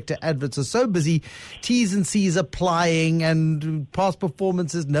services sector adverts are so busy, T's and C's applying, and past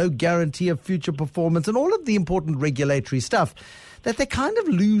performance is no guarantee of future performance, and all of the important regulatory stuff, that they kind of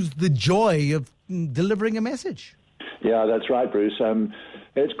lose the joy of delivering a message. Yeah, that's right, Bruce.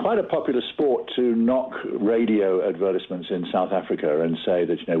 It's quite a popular sport to knock radio advertisements in South Africa and say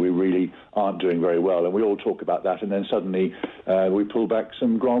that, we really aren't doing very well. And we all talk about that. And then suddenly we pull back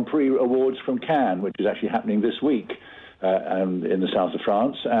some Grand Prix awards from Cannes, which is actually happening this week in the south of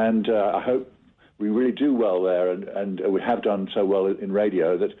France. And I hope we really do well there. And we have done so well in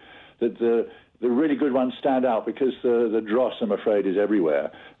radio that the really good ones stand out, because the dross, I'm afraid, is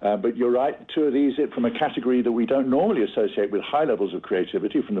everywhere. But you're right, two of these from a category that we don't normally associate with high levels of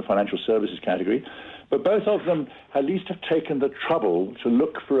creativity, from the financial services category. But both of them at least have taken the trouble to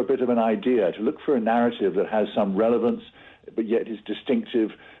look for a bit of an idea, to look for a narrative that has some relevance, but yet is distinctive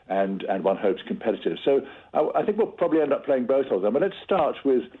and one hopes competitive. So I think we'll probably end up playing both of them. But let's start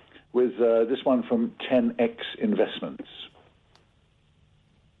with this one from 10X Investments.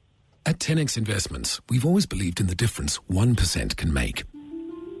 At 10X Investments, we've always believed in the difference 1% can make.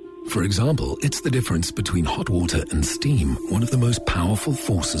 For example, it's the difference between hot water and steam, one of the most powerful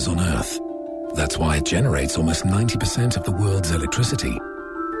forces on Earth. That's why it generates almost 90% of the world's electricity.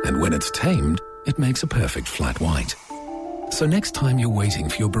 And when it's tamed, it makes a perfect flat white. So next time you're waiting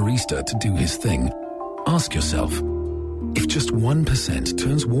for your barista to do his thing, ask yourself, if just 1%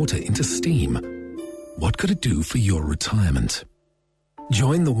 turns water into steam, what could it do for your retirement?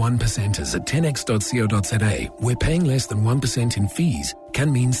 Join the 1%ers at 10x.co.za, where paying less than 1% in fees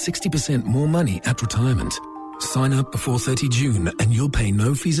can mean 60% more money at retirement. Sign up before 30 June and you'll pay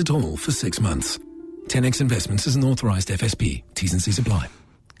no fees at all for 6 months. 10X Investments is an authorized FSP. T's and C's apply.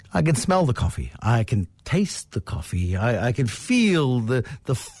 I can smell the coffee. I can taste the coffee. I can feel the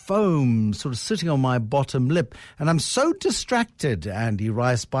foam sort of sitting on my bottom lip. And I'm so distracted, Andy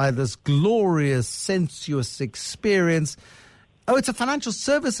Rice, by this glorious, sensuous experience. Oh, it's a financial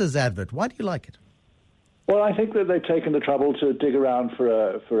services advert. Why do you like it? Well, I think that they've taken the trouble to dig around for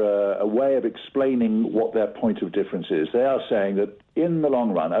a way of explaining what their point of difference is. They are saying that in the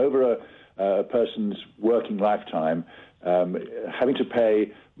long run, over a person's working lifetime, having to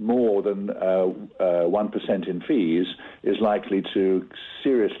pay more than 1% in fees is likely to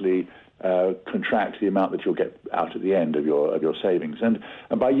seriously contract the amount that you'll get out at the end of your savings. And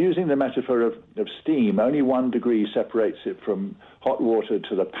by using the metaphor of steam, only 1 degree separates it from hot water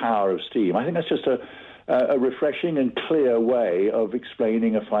to the power of steam. I think that's just a refreshing and clear way of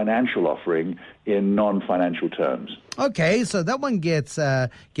explaining a financial offering in non-financial terms. Okay, so that one gets the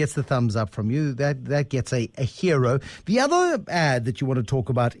thumbs up from you. That gets a hero. The other ad that you want to talk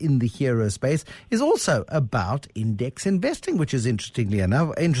about in the hero space is also about index investing, which is interesting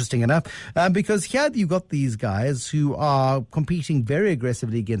enough, because here you've got these guys who are competing very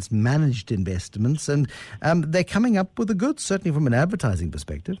aggressively against managed investments, and they're coming up with the goods, certainly from an advertising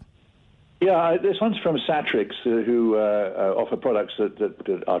perspective. Yeah, this one's from Satrix, who offer products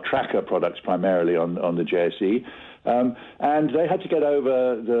that are tracker products primarily on the JSE. And they had to get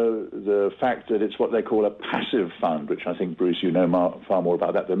over the fact that it's what they call a passive fund, which I think, Bruce, you know far more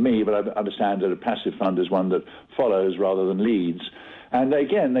about that than me, but I understand that a passive fund is one that follows rather than leads. And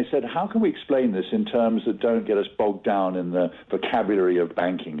again, they said, how can we explain this in terms that don't get us bogged down in the vocabulary of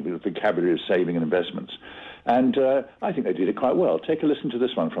banking, the vocabulary of saving and investments? And I think they did it quite well. Take a listen to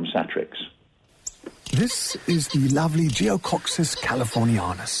this one from Satrix. This is the lovely Geococcus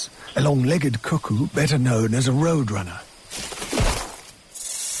californianus, a long-legged cuckoo better known as a roadrunner.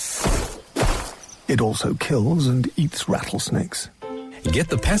 It also kills and eats rattlesnakes. Get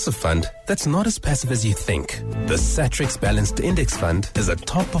the passive fund that's not as passive as you think. The Satrix Balanced Index Fund is a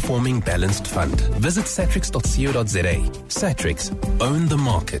top-performing balanced fund. Visit satrix.co.za. Satrix. Own the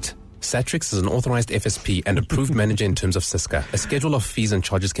market. Satrix is an authorized FSP and approved manager in terms of CISCA. A schedule of fees and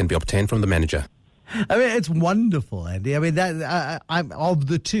charges can be obtained from the manager. I mean, it's wonderful, Andy. I mean, I'm of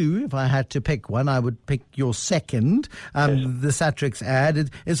the two, if I had to pick one, I would pick your second. The Satrix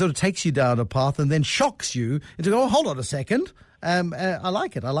ad, it sort of takes you down a path and then shocks you into, oh, hold on a second. I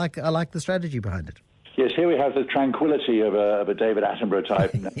like it. I like the strategy behind it. Yes, here we have the tranquility of a David Attenborough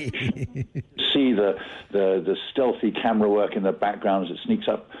type. See the stealthy camera work in the background as it sneaks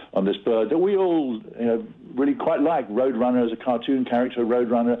up on this bird that we all really quite like. Roadrunner as a cartoon character,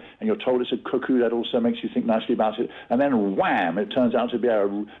 Roadrunner, and you're told it's a cuckoo. That also makes you think nicely about it. And then wham, it turns out to be a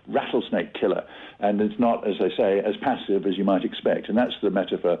rattlesnake killer. And it's not, as they say, as passive as you might expect. And that's the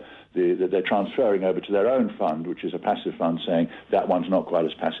metaphor that they're transferring over to their own fund, which is a passive fund, saying that one's not quite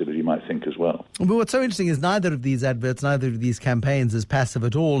as passive as you might think as well. But what's so interesting is neither of these adverts, neither of these campaigns is passive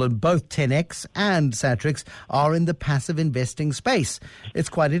at all, and both 10X and Satrix are in the passive investing space. It's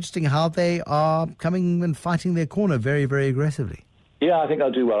quite interesting how they are coming and fighting their corner very, very aggressively. Yeah, I think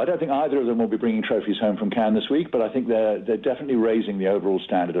they'll do well. I don't think either of them will be bringing trophies home from Cannes this week, but I think they're definitely raising the overall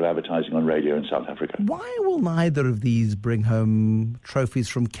standard of advertising on radio in South Africa. Why will neither of these bring home trophies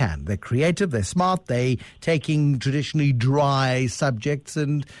from Cannes? They're creative, they're smart, they're taking traditionally dry subjects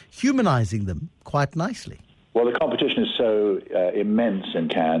and humanizing them quite nicely. Well, the competition is so immense in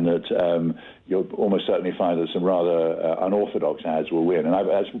Cannes that you'll almost certainly find that some rather unorthodox ads will win. And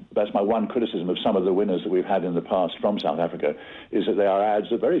that's my one criticism of some of the winners that we've had in the past from South Africa, is that they are ads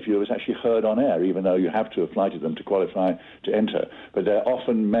that very few of us actually heard on air, even though you have to have flighted them to qualify to enter. But they're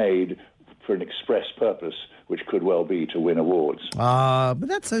often made for an express purpose, which could well be to win awards. But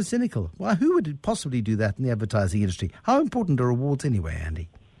that's so cynical. Well, who would possibly do that in the advertising industry? How important are awards anyway, Andy?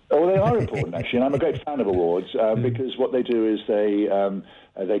 Oh, they are important, actually, and I'm a great fan of awards because what they do is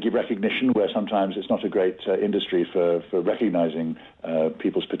they give recognition where sometimes it's not a great industry for recognizing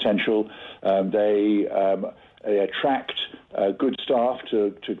people's potential. They attract good staff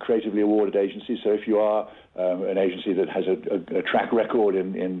to creatively awarded agencies. So if you are an agency that has a track record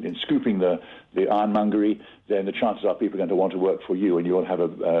in scooping the ironmongery, then the chances are people are going to want to work for you, and you'll have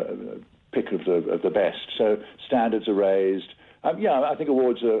a pick of the best. So standards are raised. I think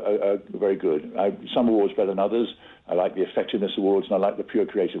awards are very good. Some awards better than others. I like the Effectiveness Awards and I like the Pure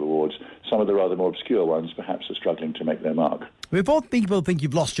Creative Awards. Some of the rather more obscure ones perhaps are struggling to make their mark. Before people think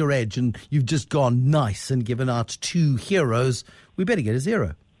you've lost your edge and you've just gone nice and given out 2 heroes, we better get a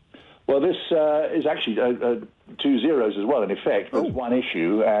 0. Well, this is actually 2 zeros as well, in effect. There's one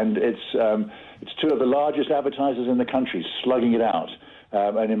issue, and it's 2 of the largest advertisers in the country slugging it out.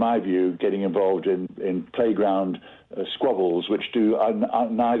 And in my view, getting involved in playground squabbles, which do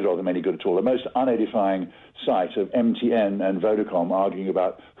neither of them any good at all. The most unedifying sight of MTN and Vodacom arguing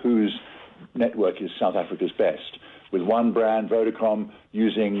about whose network is South Africa's best, with one brand, Vodacom,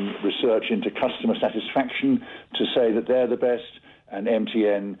 using research into customer satisfaction to say that they're the best, and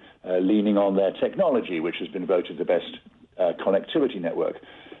MTN leaning on their technology, which has been voted the best connectivity network.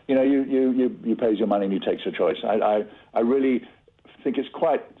 You know, you pays your money and you take your choice. I really think it's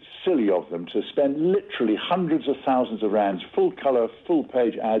quite silly of them to spend literally hundreds of thousands of rands, full-colour,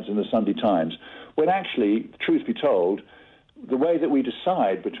 full-page ads in the Sunday Times, when actually, truth be told, the way that we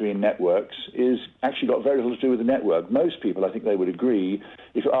decide between networks is actually got very little to do with the network. Most people, I think they would agree,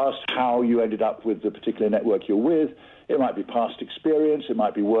 if you asked how you ended up with the particular network you're with, it might be past experience, it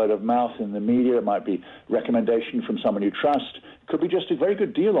might be word of mouth in the media, it might be recommendation from someone you trust, it could be just a very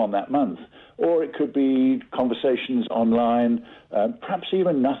good deal on that month, or it could be conversations online, perhaps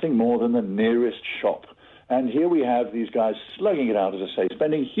even nothing more than the nearest shop. And here we have these guys slugging it out, as I say,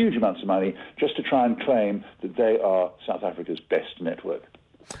 spending huge amounts of money just to try and claim that they are South Africa's best network.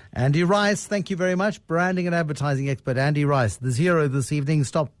 Andy Rice, thank you very much. Branding and advertising expert Andy Rice. The Zero this evening,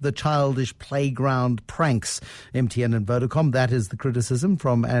 stop the childish playground pranks. MTN and Vodacom, that is the criticism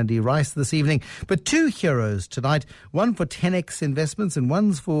from Andy Rice this evening. But two heroes tonight, one for 10X Investments and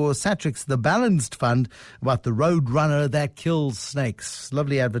one's for Satrix, the Balanced Fund, about the road runner that kills snakes.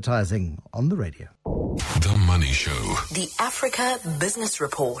 Lovely advertising on the radio. The Money Show. The Africa Business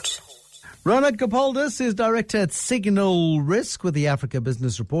Report. Ronald Gopaldus is director at Signal Risk with the Africa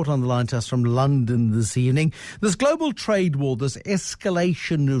Business Report on the line to us from London this evening. This global trade war, this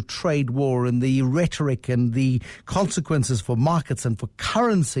escalation of trade war and the rhetoric and the consequences for markets and for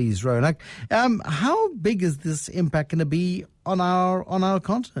currencies, Ronald, how big is this impact going to be on our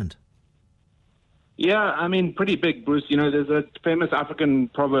continent? Yeah, I mean, pretty big, Bruce. You know, there's a famous African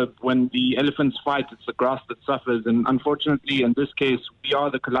proverb, when the elephants fight, it's the grass that suffers. And unfortunately, in this case, we are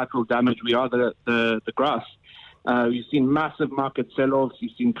the collateral damage. We are the grass. You've seen massive market sell-offs.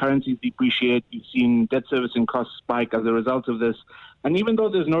 You've seen currencies depreciate. You've seen debt servicing costs spike as a result of this. And even though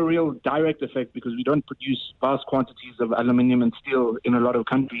there's no real direct effect because we don't produce vast quantities of aluminium and steel in a lot of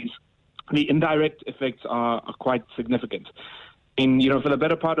countries, the indirect effects are quite significant. For the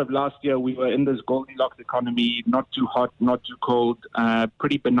better part of last year, we were in this Goldilocks economy, not too hot, not too cold,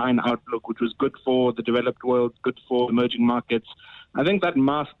 pretty benign outlook, which was good for the developed world, good for emerging markets. I think that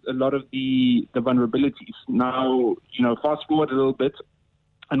masked a lot of the vulnerabilities. Now, fast forward a little bit,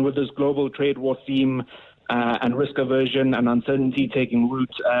 and with this global trade war theme and risk aversion and uncertainty taking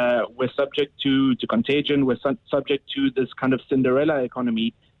root, we're subject to contagion. We're subject to this kind of Cinderella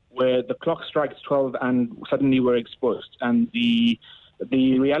economy, where the clock strikes 12 and suddenly we're exposed. And the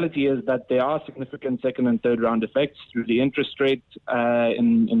reality is that there are significant second and third round effects through the interest rate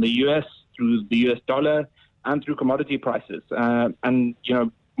in the US, through the US dollar, and through commodity prices.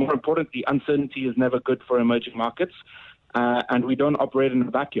 More importantly, uncertainty is never good for emerging markets, and we don't operate in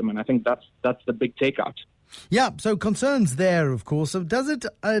a vacuum. And I think that's the big takeout. Yeah, so concerns there, of course. So does it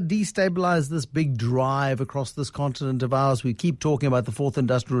destabilize this big drive across this continent of ours? We keep talking about the fourth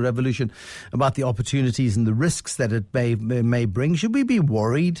industrial revolution, about the opportunities and the risks that it may bring. Should we be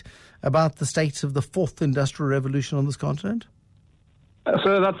worried about the state of the fourth industrial revolution on this continent?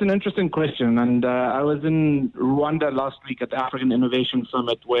 So that's an interesting question. And I was in Rwanda last week at the African Innovation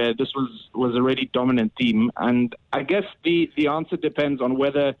Summit, where this was a really dominant theme. And I guess the answer depends on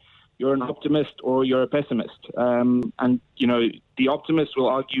whether you're an optimist or you're a pessimist. The optimist will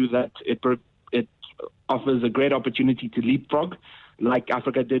argue that it offers a great opportunity to leapfrog, like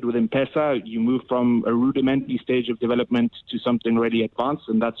Africa did with M-Pesa. You move from a rudimentary stage of development to something really advanced,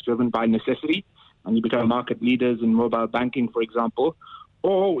 and that's driven by necessity, and you become market leaders in mobile banking, for example,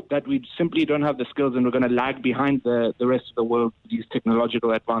 or that we simply don't have the skills and we're going to lag behind the rest of the world with these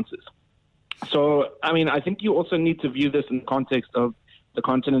technological advances. So, I think you also need to view this in the context of the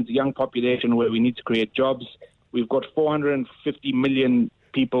continent's young population, where we need to create jobs. We've got 450 million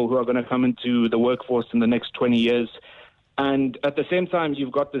people who are going to come into the workforce in the next 20 years. And at the same time,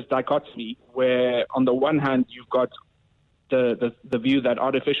 you've got this dichotomy where, on the one hand, you've got the view that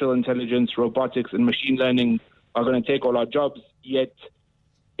artificial intelligence, robotics, and machine learning are going to take all our jobs, yet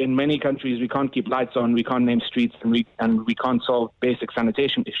in many countries we can't keep lights on, we can't name streets, and we can't solve basic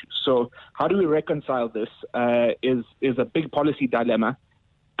sanitation issues. So how do we reconcile this is a big policy dilemma,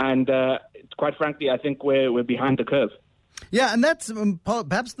 and quite frankly, I think we're behind the curve. Yeah, and that's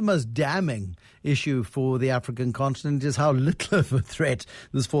perhaps the most damning issue for the African continent, is how little of a threat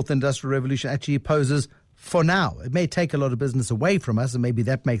this fourth industrial revolution actually poses for now. It may take a lot of business away from us, and maybe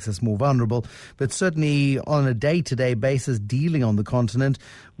that makes us more vulnerable, but certainly on a day-to-day basis dealing on the continent,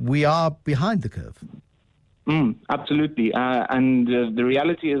 we are behind the curve. Absolutely. And the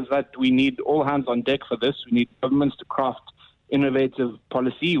reality is that we need all hands on deck for this. We need governments to craft innovative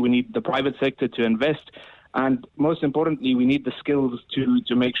policy. We need the private sector to invest. And most importantly, we need the skills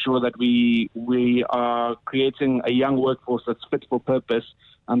to make sure that we are creating a young workforce that's fit for purpose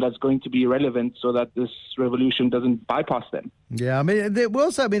and that's going to be relevant so that this revolution doesn't bypass them. Yeah, I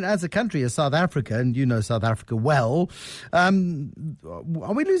mean, as a country, as South Africa, and you know South Africa well, are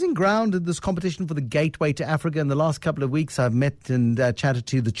we losing ground in this competition for the gateway to Africa? In the last couple of weeks, I've met and chatted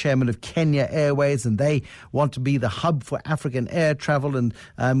to the chairman of Kenya Airways, and they want to be the hub for African air travel. And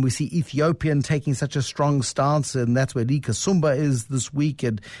we see Ethiopian taking such a strong stance, and that's where Lee Kasumba is this week.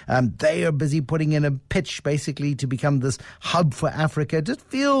 And they are busy putting in a pitch, basically, to become this hub for Africa. It just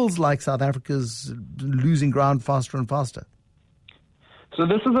feels like South Africa's losing ground faster and faster. So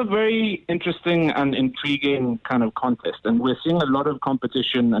this is a very interesting and intriguing kind of contest, and we're seeing a lot of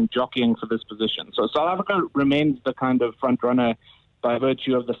competition and jockeying for this position. So South Africa remains the kind of front runner by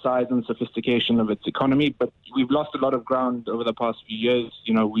virtue of the size and sophistication of its economy, but we've lost a lot of ground over the past few years.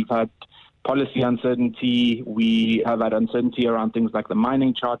 You know, we've had policy uncertainty, we have had uncertainty around things like the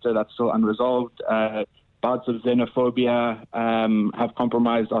mining charter that's still unresolved. Bouts of xenophobia have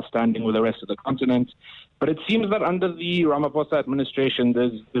compromised our standing with the rest of the continent. But it seems that under the Ramaphosa administration,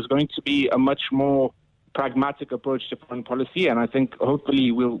 there's going to be a much more pragmatic approach to foreign policy, and I think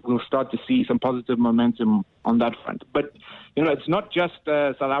hopefully we'll start to see some positive momentum on that front. But you know, it's not just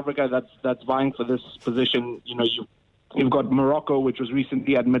South Africa that's vying for this position. You know, you've got Morocco, which was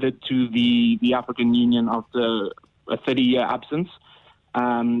recently admitted to the African Union after a 30-year absence.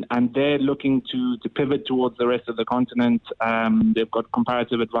 And they're looking to pivot towards the rest of the continent. They've got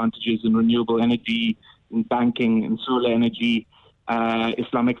comparative advantages in renewable energy, in banking, in solar energy,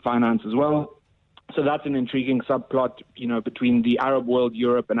 Islamic finance as well. So that's an intriguing subplot, you know, between the Arab world,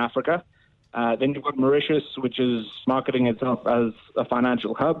 Europe, and Africa. Then you've got Mauritius, which is marketing itself as a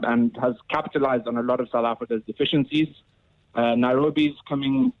financial hub and has capitalized on a lot of South Africa's deficiencies. Nairobi's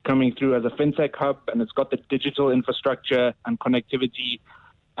coming through as a fintech hub, and it's got the digital infrastructure and connectivity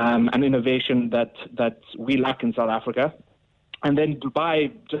and innovation that we lack in South Africa. And then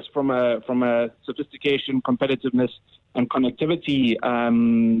Dubai, just from a sophistication, competitiveness, and connectivity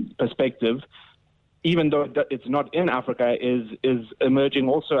perspective, even though it's not in Africa, is emerging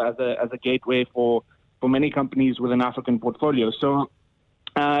also as a gateway for many companies with an African portfolio. So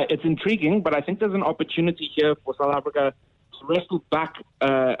it's intriguing, but I think there's an opportunity here for South Africa to wrestle back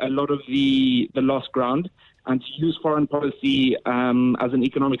a lot of the lost ground and to use foreign policy as an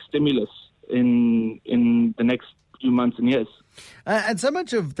economic stimulus in the next few months and years. And so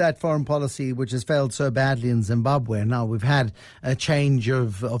much of that foreign policy, which has failed so badly in Zimbabwe, now we've had a change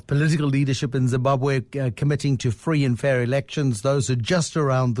of political leadership in Zimbabwe committing to free and fair elections. Those are just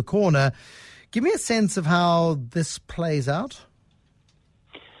around the corner. Give me a sense of how this plays out.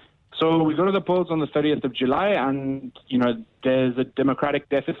 So we go to the polls on the 30th of July, and, you know, there's a democratic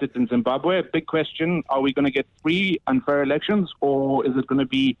deficit in Zimbabwe. Big question, are we going to get free and fair elections, or is it going to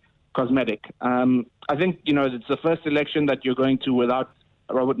be cosmetic? I think, you know, it's the first election that you're going to without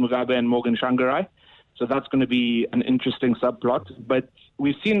Robert Mugabe and Morgan Tsvangirai. So that's going to be an interesting subplot. But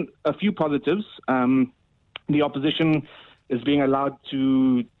we've seen a few positives. The opposition is being allowed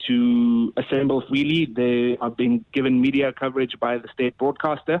to assemble freely. They are being given media coverage by the state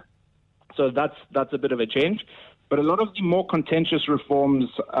broadcaster. So that's a bit of a change. But a lot of the more contentious reforms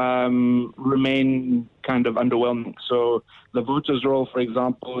remain kind of underwhelming. So the voters' roll, for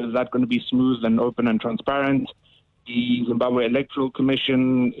example, is that going to be smooth and open and transparent? The Zimbabwe Electoral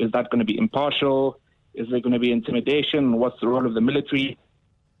Commission, is that going to be impartial? Is there going to be intimidation? What's the role of the military?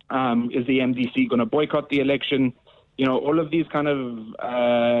 Is the MDC going to boycott the election? You know, all of these kind of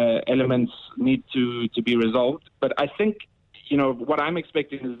elements need to be resolved. But I think, you know, what I'm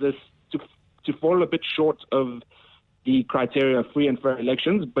expecting is this to fall a bit short of the criteria of free and fair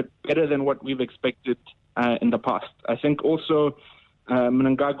elections, but better than what we've expected in the past. I think also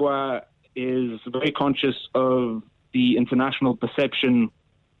Mnangagwa is very conscious of the international perception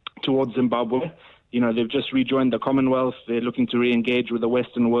towards Zimbabwe. You know, they've just rejoined the Commonwealth. They're looking to re-engage with the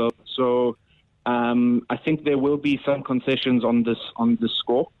Western world. So I think there will be some concessions on this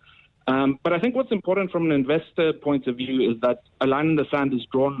score. But I think what's important from an investor point of view is that a line in the sand is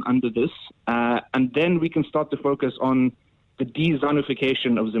drawn under this, and then we can start to focus on the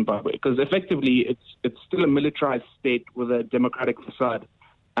de-Zanification of Zimbabwe, because effectively it's still a militarized state with a democratic facade.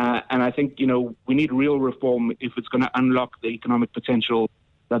 And I think, you know, we need real reform if it's going to unlock the economic potential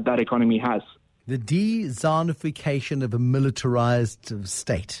that economy has. The de-Zanification of a militarized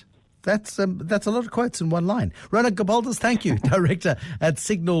state. That's a lot of quotes in one line. Ronak Gopaldas, thank you, Director at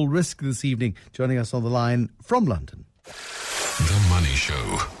Signal Risk this evening, joining us on the line from London. The Money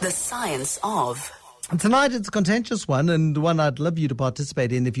Show. The Science of. Tonight it's a contentious one, and one I'd love you to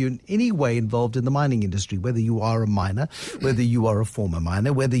participate in if you're in any way involved in the mining industry, whether you are a miner, whether you are a former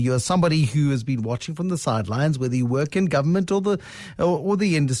miner, whether you're somebody who has been watching from the sidelines, whether you work in government or the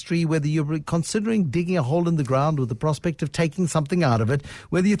industry, whether you're considering digging a hole in the ground with the prospect of taking something out of it,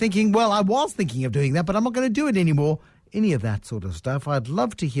 whether you're thinking, well, I was thinking of doing that, but I'm not going to do it anymore. Any of that sort of stuff. I'd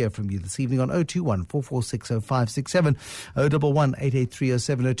love to hear from you this evening on 021 446 0567 011 883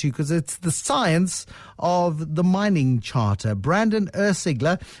 0702, because it's the science of the mining charter. Brandon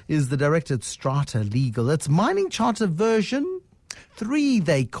Ersigler is the director at Strata Legal. It's mining charter version 3,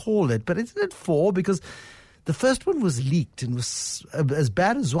 they call it, but isn't it 4? Because the first one was leaked and was as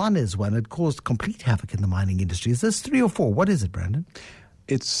bad as one is one. It caused complete havoc in the mining industry. Is this 3 or 4? What is it, Brandon?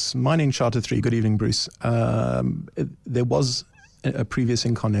 It's Mining Charter 3. Good evening, Bruce. There was a previous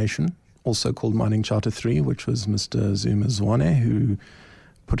incarnation, also called Mining Charter 3, which was Mr. Zuma Zwane, who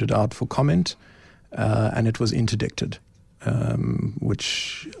put it out for comment, and it was interdicted,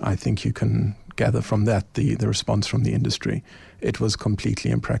 which I think you can gather from that the response from the industry. It was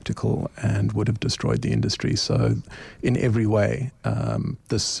completely impractical and would have destroyed the industry. So in every way,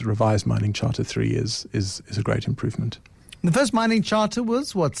 this revised Mining Charter 3 is a great improvement. The first mining charter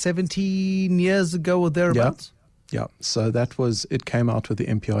was, 17 years ago or thereabouts? Yeah. So it came out with the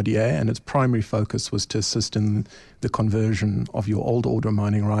MPRDA, and its primary focus was to assist in the conversion of your old order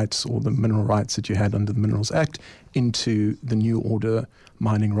mining rights, or the mineral rights that you had under the Minerals Act, into the new order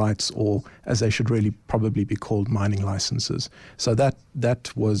mining rights, or as they should really probably be called, mining licenses. So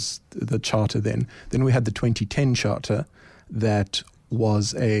that was the charter then. Then we had the 2010 charter that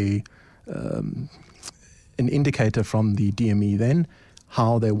was an indicator from the DME then,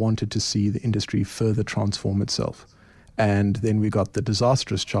 how they wanted to see the industry further transform itself. And then we got the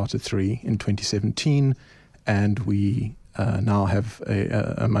disastrous Charter 3 in 2017, and we now have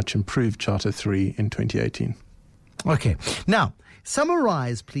a much improved Charter 3 in 2018. Okay. Now,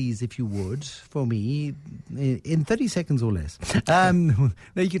 summarize, please, if you would, for me, in 30 seconds or less. No,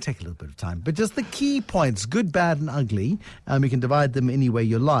 you can take a little bit of time, but just the key points, good, bad, and ugly. You can divide them any way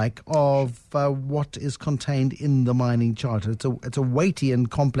you like, of what is contained in the mining charter. It's a weighty and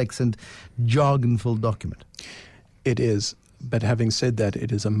complex and jargon-filled document. It is. But having said that,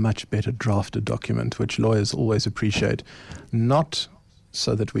 it is a much better drafted document, which lawyers always appreciate. Not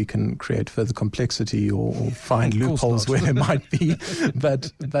so that we can create further complexity or find loopholes where there might be,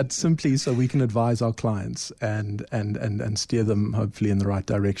 but simply so we can advise our clients and steer them hopefully in the right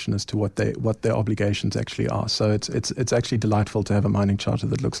direction as to what their obligations actually are. So it's actually delightful to have a mining charter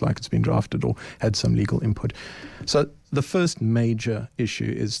that looks like it's been drafted or had some legal input. So the first major issue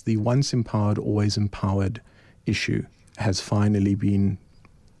is the once empowered, always empowered issue has finally been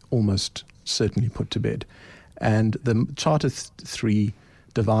almost certainly put to bed. And the Charter 3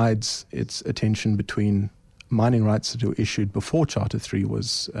 divides its attention between mining rights that were issued before Charter 3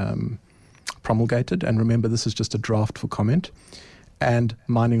 was promulgated, and remember this is just a draft for comment, and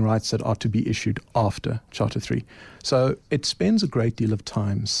mining rights that are to be issued after Charter 3. So it spends a great deal of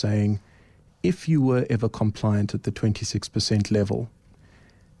time saying, if you were ever compliant at the 26% level,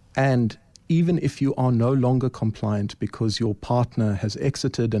 and even if you are no longer compliant because your partner has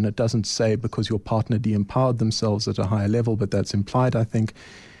exited, and it doesn't say because your partner de-empowered themselves at a higher level, but that's implied, I think,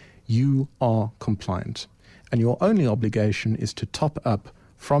 you are compliant. And your only obligation is to top up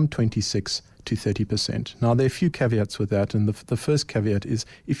from 26 to 30%. Now, there are a few caveats with that, and the first caveat is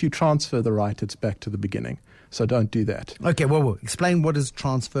if you transfer the right, it's back to the beginning. So don't do that. Okay, well, explain what is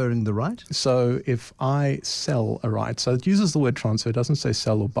transferring the right. So if I sell a right, so it uses the word transfer, it doesn't say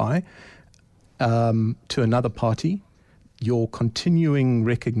sell or buy, to another party, your continuing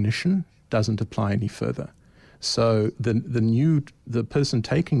recognition doesn't apply any further. So the person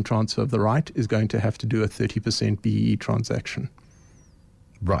taking transfer of the right is going to have to do a 30% BEE transaction.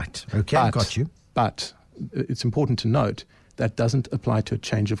 Right. Okay, got you. But it's important to note that doesn't apply to a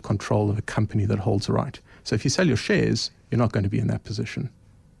change of control of a company that holds a right. So if you sell your shares, you're not going to be in that position.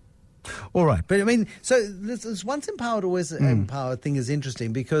 All right. But I mean, so this once empowered, always empowered thing is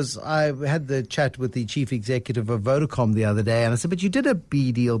interesting, because I had the chat with the chief executive of Vodacom the other day, and I said, but you did a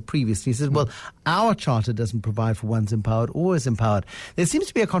B deal previously. He said, well, our charter doesn't provide for once empowered, always empowered. There seems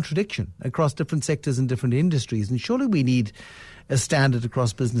to be a contradiction across different sectors and different industries, and surely we need a standard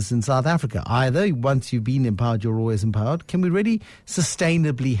across business in South Africa. Either once you've been empowered, you're always empowered. Can we really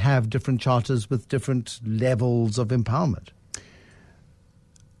sustainably have different charters with different levels of empowerment?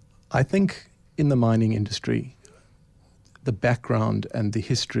 I think in the mining industry, the background and the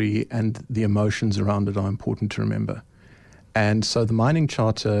history and the emotions around it are important to remember. And so the mining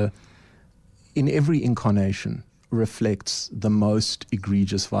charter, in every incarnation, reflects the most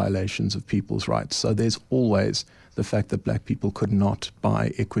egregious violations of people's rights. So there's always the fact that black people could not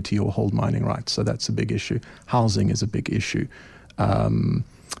buy equity or hold mining rights. So that's a big issue. Housing is a big issue.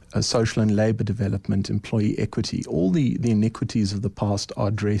 Social and labor development, employee equity, all the iniquities of the past are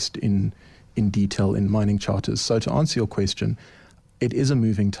addressed in detail in mining charters. So to answer your question, it is a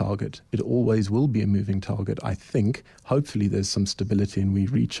moving target. It always will be a moving target, I think. Hopefully there's some stability and we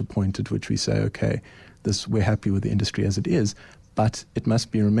reach a point at which we say, okay, we're happy with the industry as it is. But it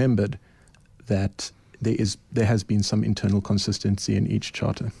must be remembered that there has been some internal consistency in each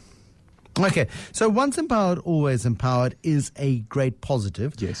charter. Okay, so once empowered, always empowered is a great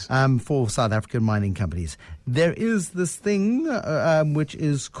positive for South African mining companies. There is this thing which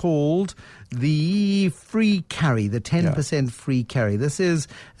is called the free carry, the 10% free carry. This is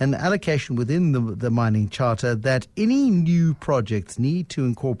an allocation within the mining charter that any new projects need to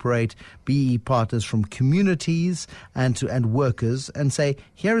incorporate BE partners from communities and workers and say,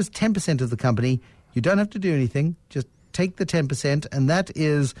 here is 10% of the company. You don't have to do anything. Just take the 10%, and that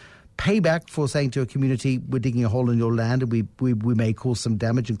is payback for saying to a community, we're digging a hole in your land and we may cause some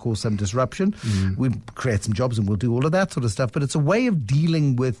damage and cause some disruption. We create some jobs and we'll do all of that sort of stuff. But it's a way of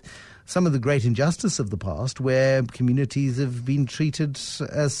dealing with some of the great injustice of the past where communities have been treated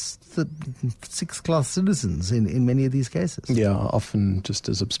as sixth-class citizens in many of these cases. Yeah, often just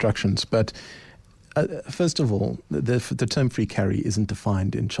as obstructions. But first of all, the term free carry isn't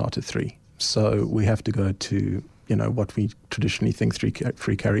defined in Charter 3. So we have to go to what we traditionally think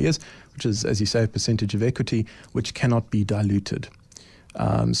free carry is, which is, as you say, a percentage of equity, which cannot be diluted.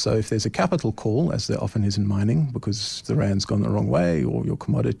 So if there's a capital call, as there often is in mining, because the rand's gone the wrong way or your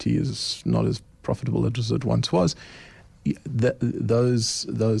commodity is not as profitable as it once was,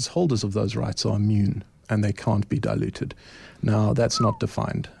 those holders of those rights are immune and they can't be diluted. Now, that's not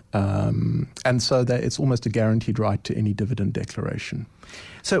defined. And so it's almost a guaranteed right to any dividend declaration.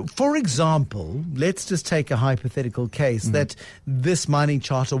 So, for example, let's just take a hypothetical case that this mining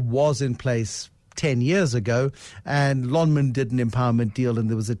charter was in place 10 years ago and Lonmin did an empowerment deal and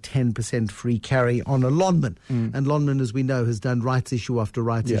there was a 10% free carry on a Lonmin. And Lonmin, as we know, has done rights issue after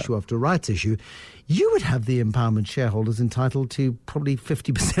rights issue after rights issue. You would have the empowerment shareholders entitled to probably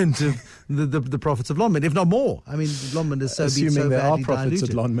 50% of the profits of Lonmin, if not more. I mean, Lonmin is assuming there are profits diluted.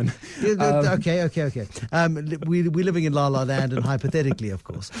 at Lonmin. Okay. We're living in La La Land and hypothetically, of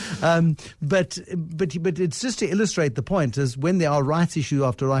course. But it's just to illustrate the point is when there are rights issue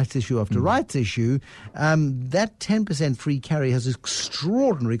after rights issue after rights issue, that 10% free carry has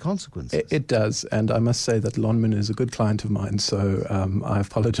extraordinary consequences. It does, and I must say that Lonmin is a good client of mine, so I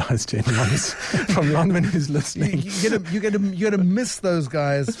apologize to anyone from Lonmin who's listening. You're going to miss those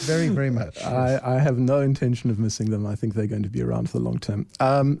guys very, very much. I have no intention of missing them. I think they're going to be around for the long term.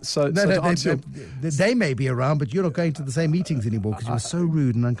 They may be around, but you're not going to the same meetings anymore because you were so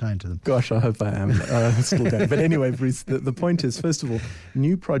rude and unkind to them. Gosh, I hope I am. Still going. But anyway, Bruce, the point is, first of all,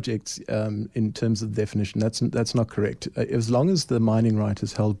 new projects in terms of the definition, that's not correct. As long as the mining right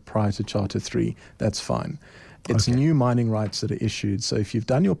is held prior to Charter 3, that's fine. It's new mining rights that are issued. So if you've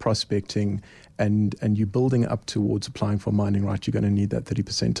done your prospecting and you're building up towards applying for a mining right, you're going to need that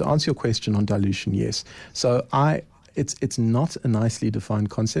 30%. To answer your question on dilution, yes. So it's not a nicely defined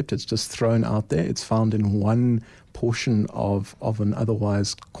concept. It's just thrown out there. It's found in one portion of an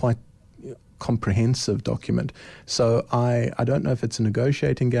otherwise quite comprehensive document. So I don't know if it's a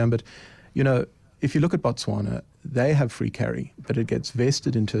negotiating gambit. If you look at Botswana, they have free carry, but it gets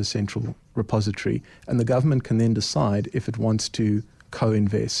vested into a central repository, and the government can then decide if it wants to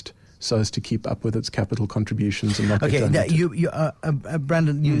co-invest so as to keep up with its capital contributions and not get diluted.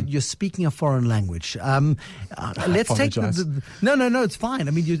 Brandon, you're speaking a foreign language. Let's take No, it's fine.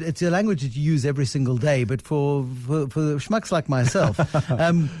 I mean, it's a language that you use every single day, but for schmucks like myself,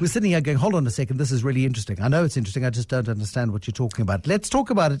 we're sitting here going, hold on a second, this is really interesting. I know it's interesting, I just don't understand what you're talking about. Let's talk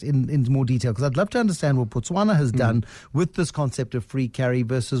about it in more detail, because I'd love to understand what Botswana has done with this concept of free carry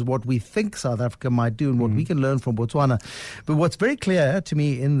versus what we think South Africa might do and what we can learn from Botswana. But what's very clear to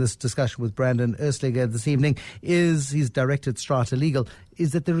me in this discussion with Brandon Erslinger this evening is he's directed Strata Legal,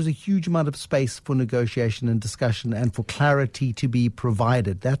 is that there is a huge amount of space for negotiation and discussion and for clarity to be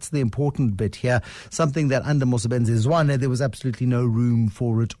provided. That's the important bit here. Something that under Mosebenzi Zwane, there was absolutely no room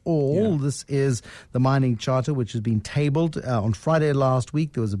for it all. Yeah. This is the mining charter, which has been tabled on Friday last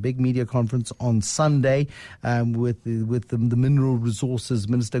week. There was a big media conference on Sunday with the Mineral Resources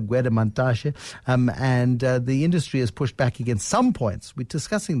Minister, Gwede Mantashe, and the industry has pushed back against some points. We're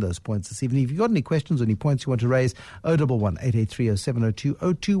discussing those points this evening. If you've got any questions or any points you want to raise, 011 883 0702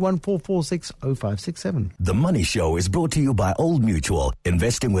 to 0214460567. The Money Show is brought to you by Old Mutual,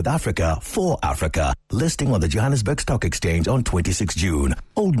 investing with Africa for Africa. Listing on the Johannesburg Stock Exchange on 26 June.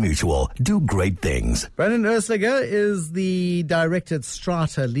 Old Mutual, do great things. Brandon Ursliger is the director at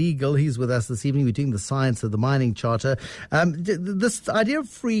Strata Legal. He's with us this evening. We're doing the science of the mining charter. This idea of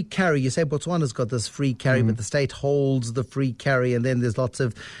free carry, you say Botswana's got this free carry, but the state holds the free carry, and then there's lots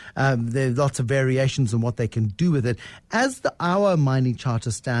of variations on what they can do with it. As our mining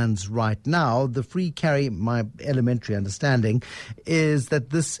charter stands right now, the free carry, my elementary understanding, is that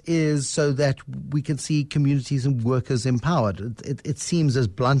this is so that we can see communities and workers empowered. It seems as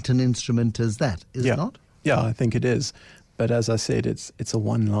blunt an instrument as that, is it not? Yeah, I think it is. But as I said, it's a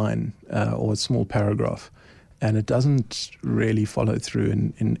one line or a small paragraph, and it doesn't really follow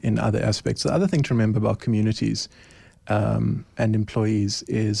through in other aspects. The other thing to remember about communities and employees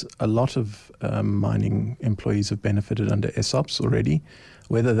is a lot of mining employees have benefited under ESOPs already.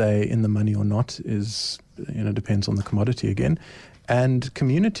 Whether they're in the money or not is, depends on the commodity again. And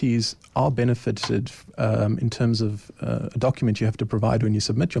communities are benefited in terms of a document you have to provide when you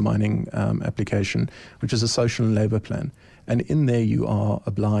submit your mining application, which is a social and labour plan. And in there you are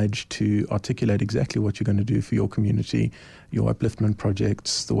obliged to articulate exactly what you're going to do for your community, your upliftment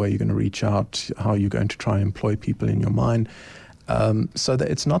projects, the way you're going to reach out, how you're going to try and employ people in your mine. So that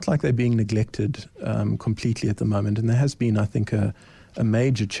it's not like they're being neglected completely at the moment. And there has been, I think, a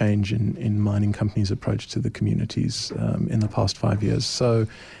major change in mining companies' approach to the communities in the past 5 years. So,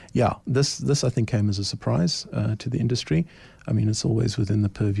 yeah, this I think came as a surprise to the industry. I mean, it's always within the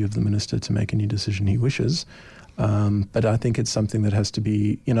purview of the minister to make any decision he wishes. But I think it's something that has to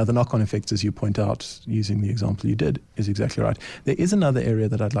be, the knock-on effects, as you point out, using the example you did, is exactly right. There is another area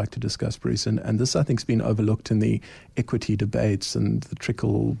that I'd like to discuss, Bruce, and this I think has been overlooked in the equity debates and the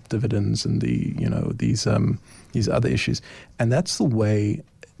trickle dividends and these other issues. And that's the way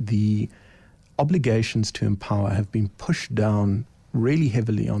the obligations to empower have been pushed down really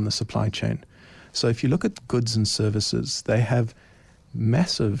heavily on the supply chain. So if you look at goods and services, they have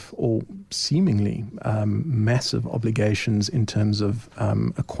massive or seemingly massive obligations in terms of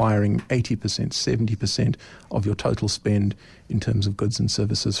acquiring 80%, 70% of your total spend in terms of goods and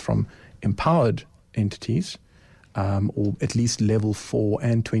services from empowered entities, or at least level 4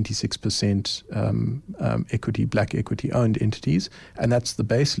 and 26% equity, black equity owned entities, and that's the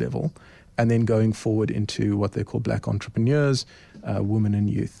base level. And then going forward into what they call black entrepreneurs, women and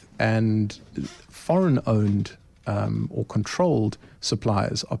youth. And foreign owned or controlled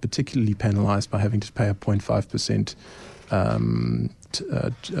suppliers are particularly penalized by having to pay a 0.5%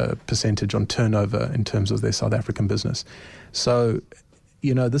 percentage on turnover in terms of their South African business. So,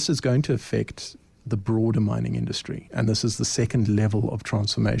 this is going to affect the broader mining industry. And this is the second level of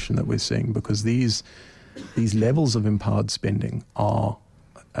transformation that we're seeing, because these levels of empowered spending are,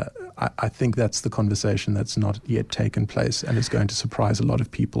 I think that's the conversation that's not yet taken place and is going to surprise a lot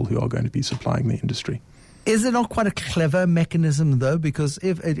of people who are going to be supplying the industry. Is it not quite a clever mechanism, though? Because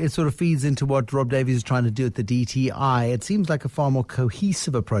if it sort of feeds into what Rob Davies is trying to do at the DTI, it seems like a far more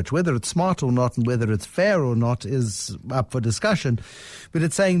cohesive approach. Whether it's smart or not and whether it's fair or not is up for discussion. But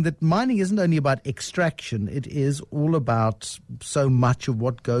it's saying that mining isn't only about extraction. It is all about so much of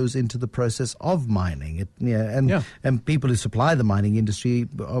what goes into the process of mining. And people who supply the mining industry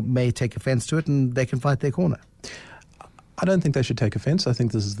may take offense to it, and they can fight their corner. I don't think they should take offense. I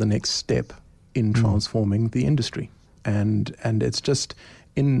think this is the next step in transforming the industry. And it's just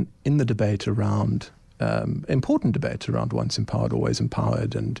in the debate around, important debate around once empowered, always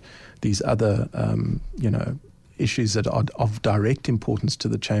empowered, and these other, issues that are of direct importance to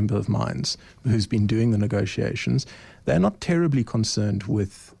the Chamber of Mines, who's been doing the negotiations. They're not terribly concerned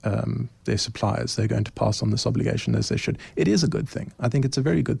with their suppliers. They're going to pass on this obligation as they should. It is a good thing. I think it's a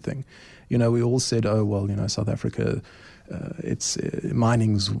very good thing. We all said, South Africa,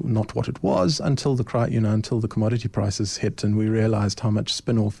 mining's not what it was until the commodity prices hit, and we realized how much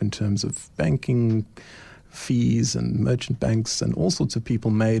spin-off in terms of banking fees and merchant banks and all sorts of people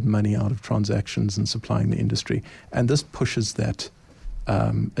made money out of transactions and supplying the industry. And this pushes that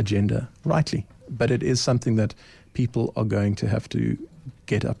agenda rightly. But it is something that people are going to have to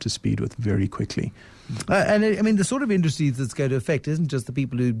get up to speed with very quickly. The sort of industries that's going to affect isn't just the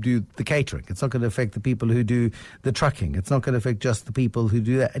people who do the catering. It's not going to affect the people who do the trucking. It's not going to affect just the people who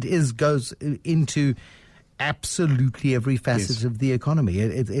do that. It goes into absolutely every facet of the economy.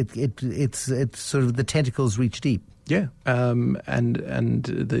 It's sort of the tentacles reach deep. Yeah, and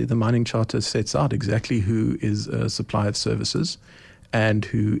the mining charter sets out exactly who is a supplier of services and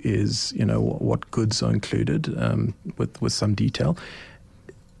who is, what goods are included with some detail.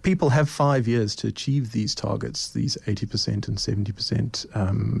 people have 5 years to achieve these targets, these 80% and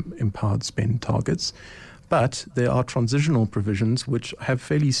 70% empowered spend targets. But there are transitional provisions which have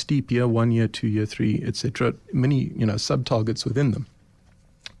fairly steep year 1, year 2, year 3, etc. Many sub-targets within them,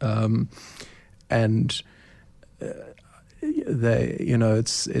 and they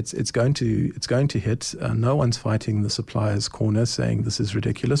it's going to hit. No one's fighting the supplier's corner, saying this is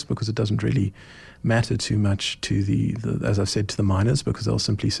ridiculous, because it doesn't really matter too much to the as I've said, to the miners, because they'll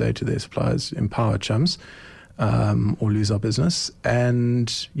simply say to their suppliers, empower chums. Or lose our business.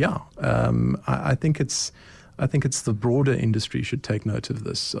 And I think it's the broader industry should take note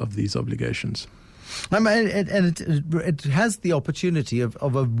of these obligations. And it has the opportunity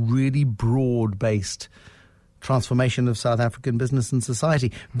of a really broad-based transformation of South African business and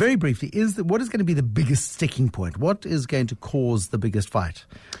society. Very briefly, what is going to be the biggest sticking point? What is going to cause the biggest fight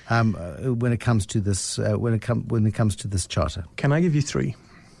when it comes to this? When it comes to this charter? Can I give you three?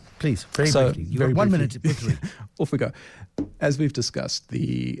 Please, very briefly. You've got 1 minute to put three. Off we go. As we've discussed,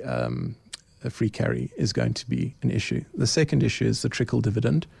 the free carry is going to be an issue. The second issue is the trickle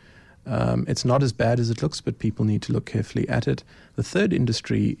dividend. It's not as bad as it looks, but people need to look carefully at it. The third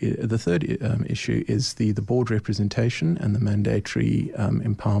issue is the board representation and the mandatory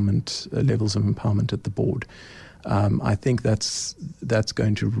empowerment levels of empowerment at the board. I think that's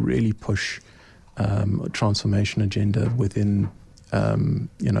going to really push a transformation agenda within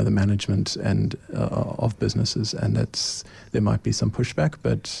the management and of businesses, and there might be some pushback,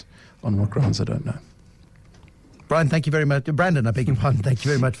 but on what grounds I don't know. Brian, thank you very much. Brandon, I beg your pardon. Thank you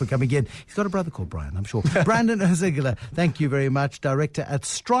very much for coming in. He's got a brother called Brian, I'm sure. Brandon Ziegler, thank you very much. Director at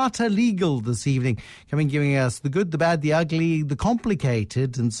Strata Legal this evening, giving us the good, the bad, the ugly, the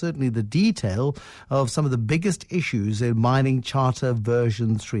complicated, and certainly the detail of some of the biggest issues in Mining Charter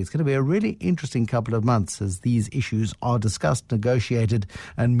version 3. It's going to be a really interesting couple of months as these issues are discussed, negotiated,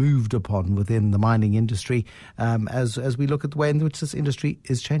 and moved upon within the mining industry as we look at the way in which this industry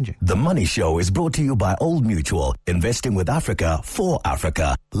is changing. The Money Show is brought to you by Old Mutual. Investing with Africa for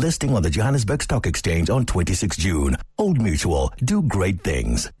Africa. Listing on the Johannesburg Stock Exchange on 26 June. Old Mutual. Do great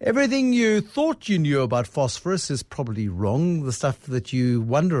things. Everything you thought you knew about phosphorus is probably wrong. The stuff that you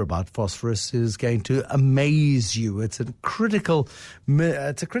wonder about phosphorus is going to amaze you. It's a critical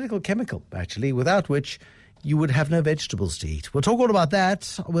chemical, actually, without which you would have no vegetables to eat. We'll talk all about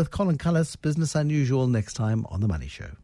that with Colin Cullis, Business Unusual, next time on The Money Show.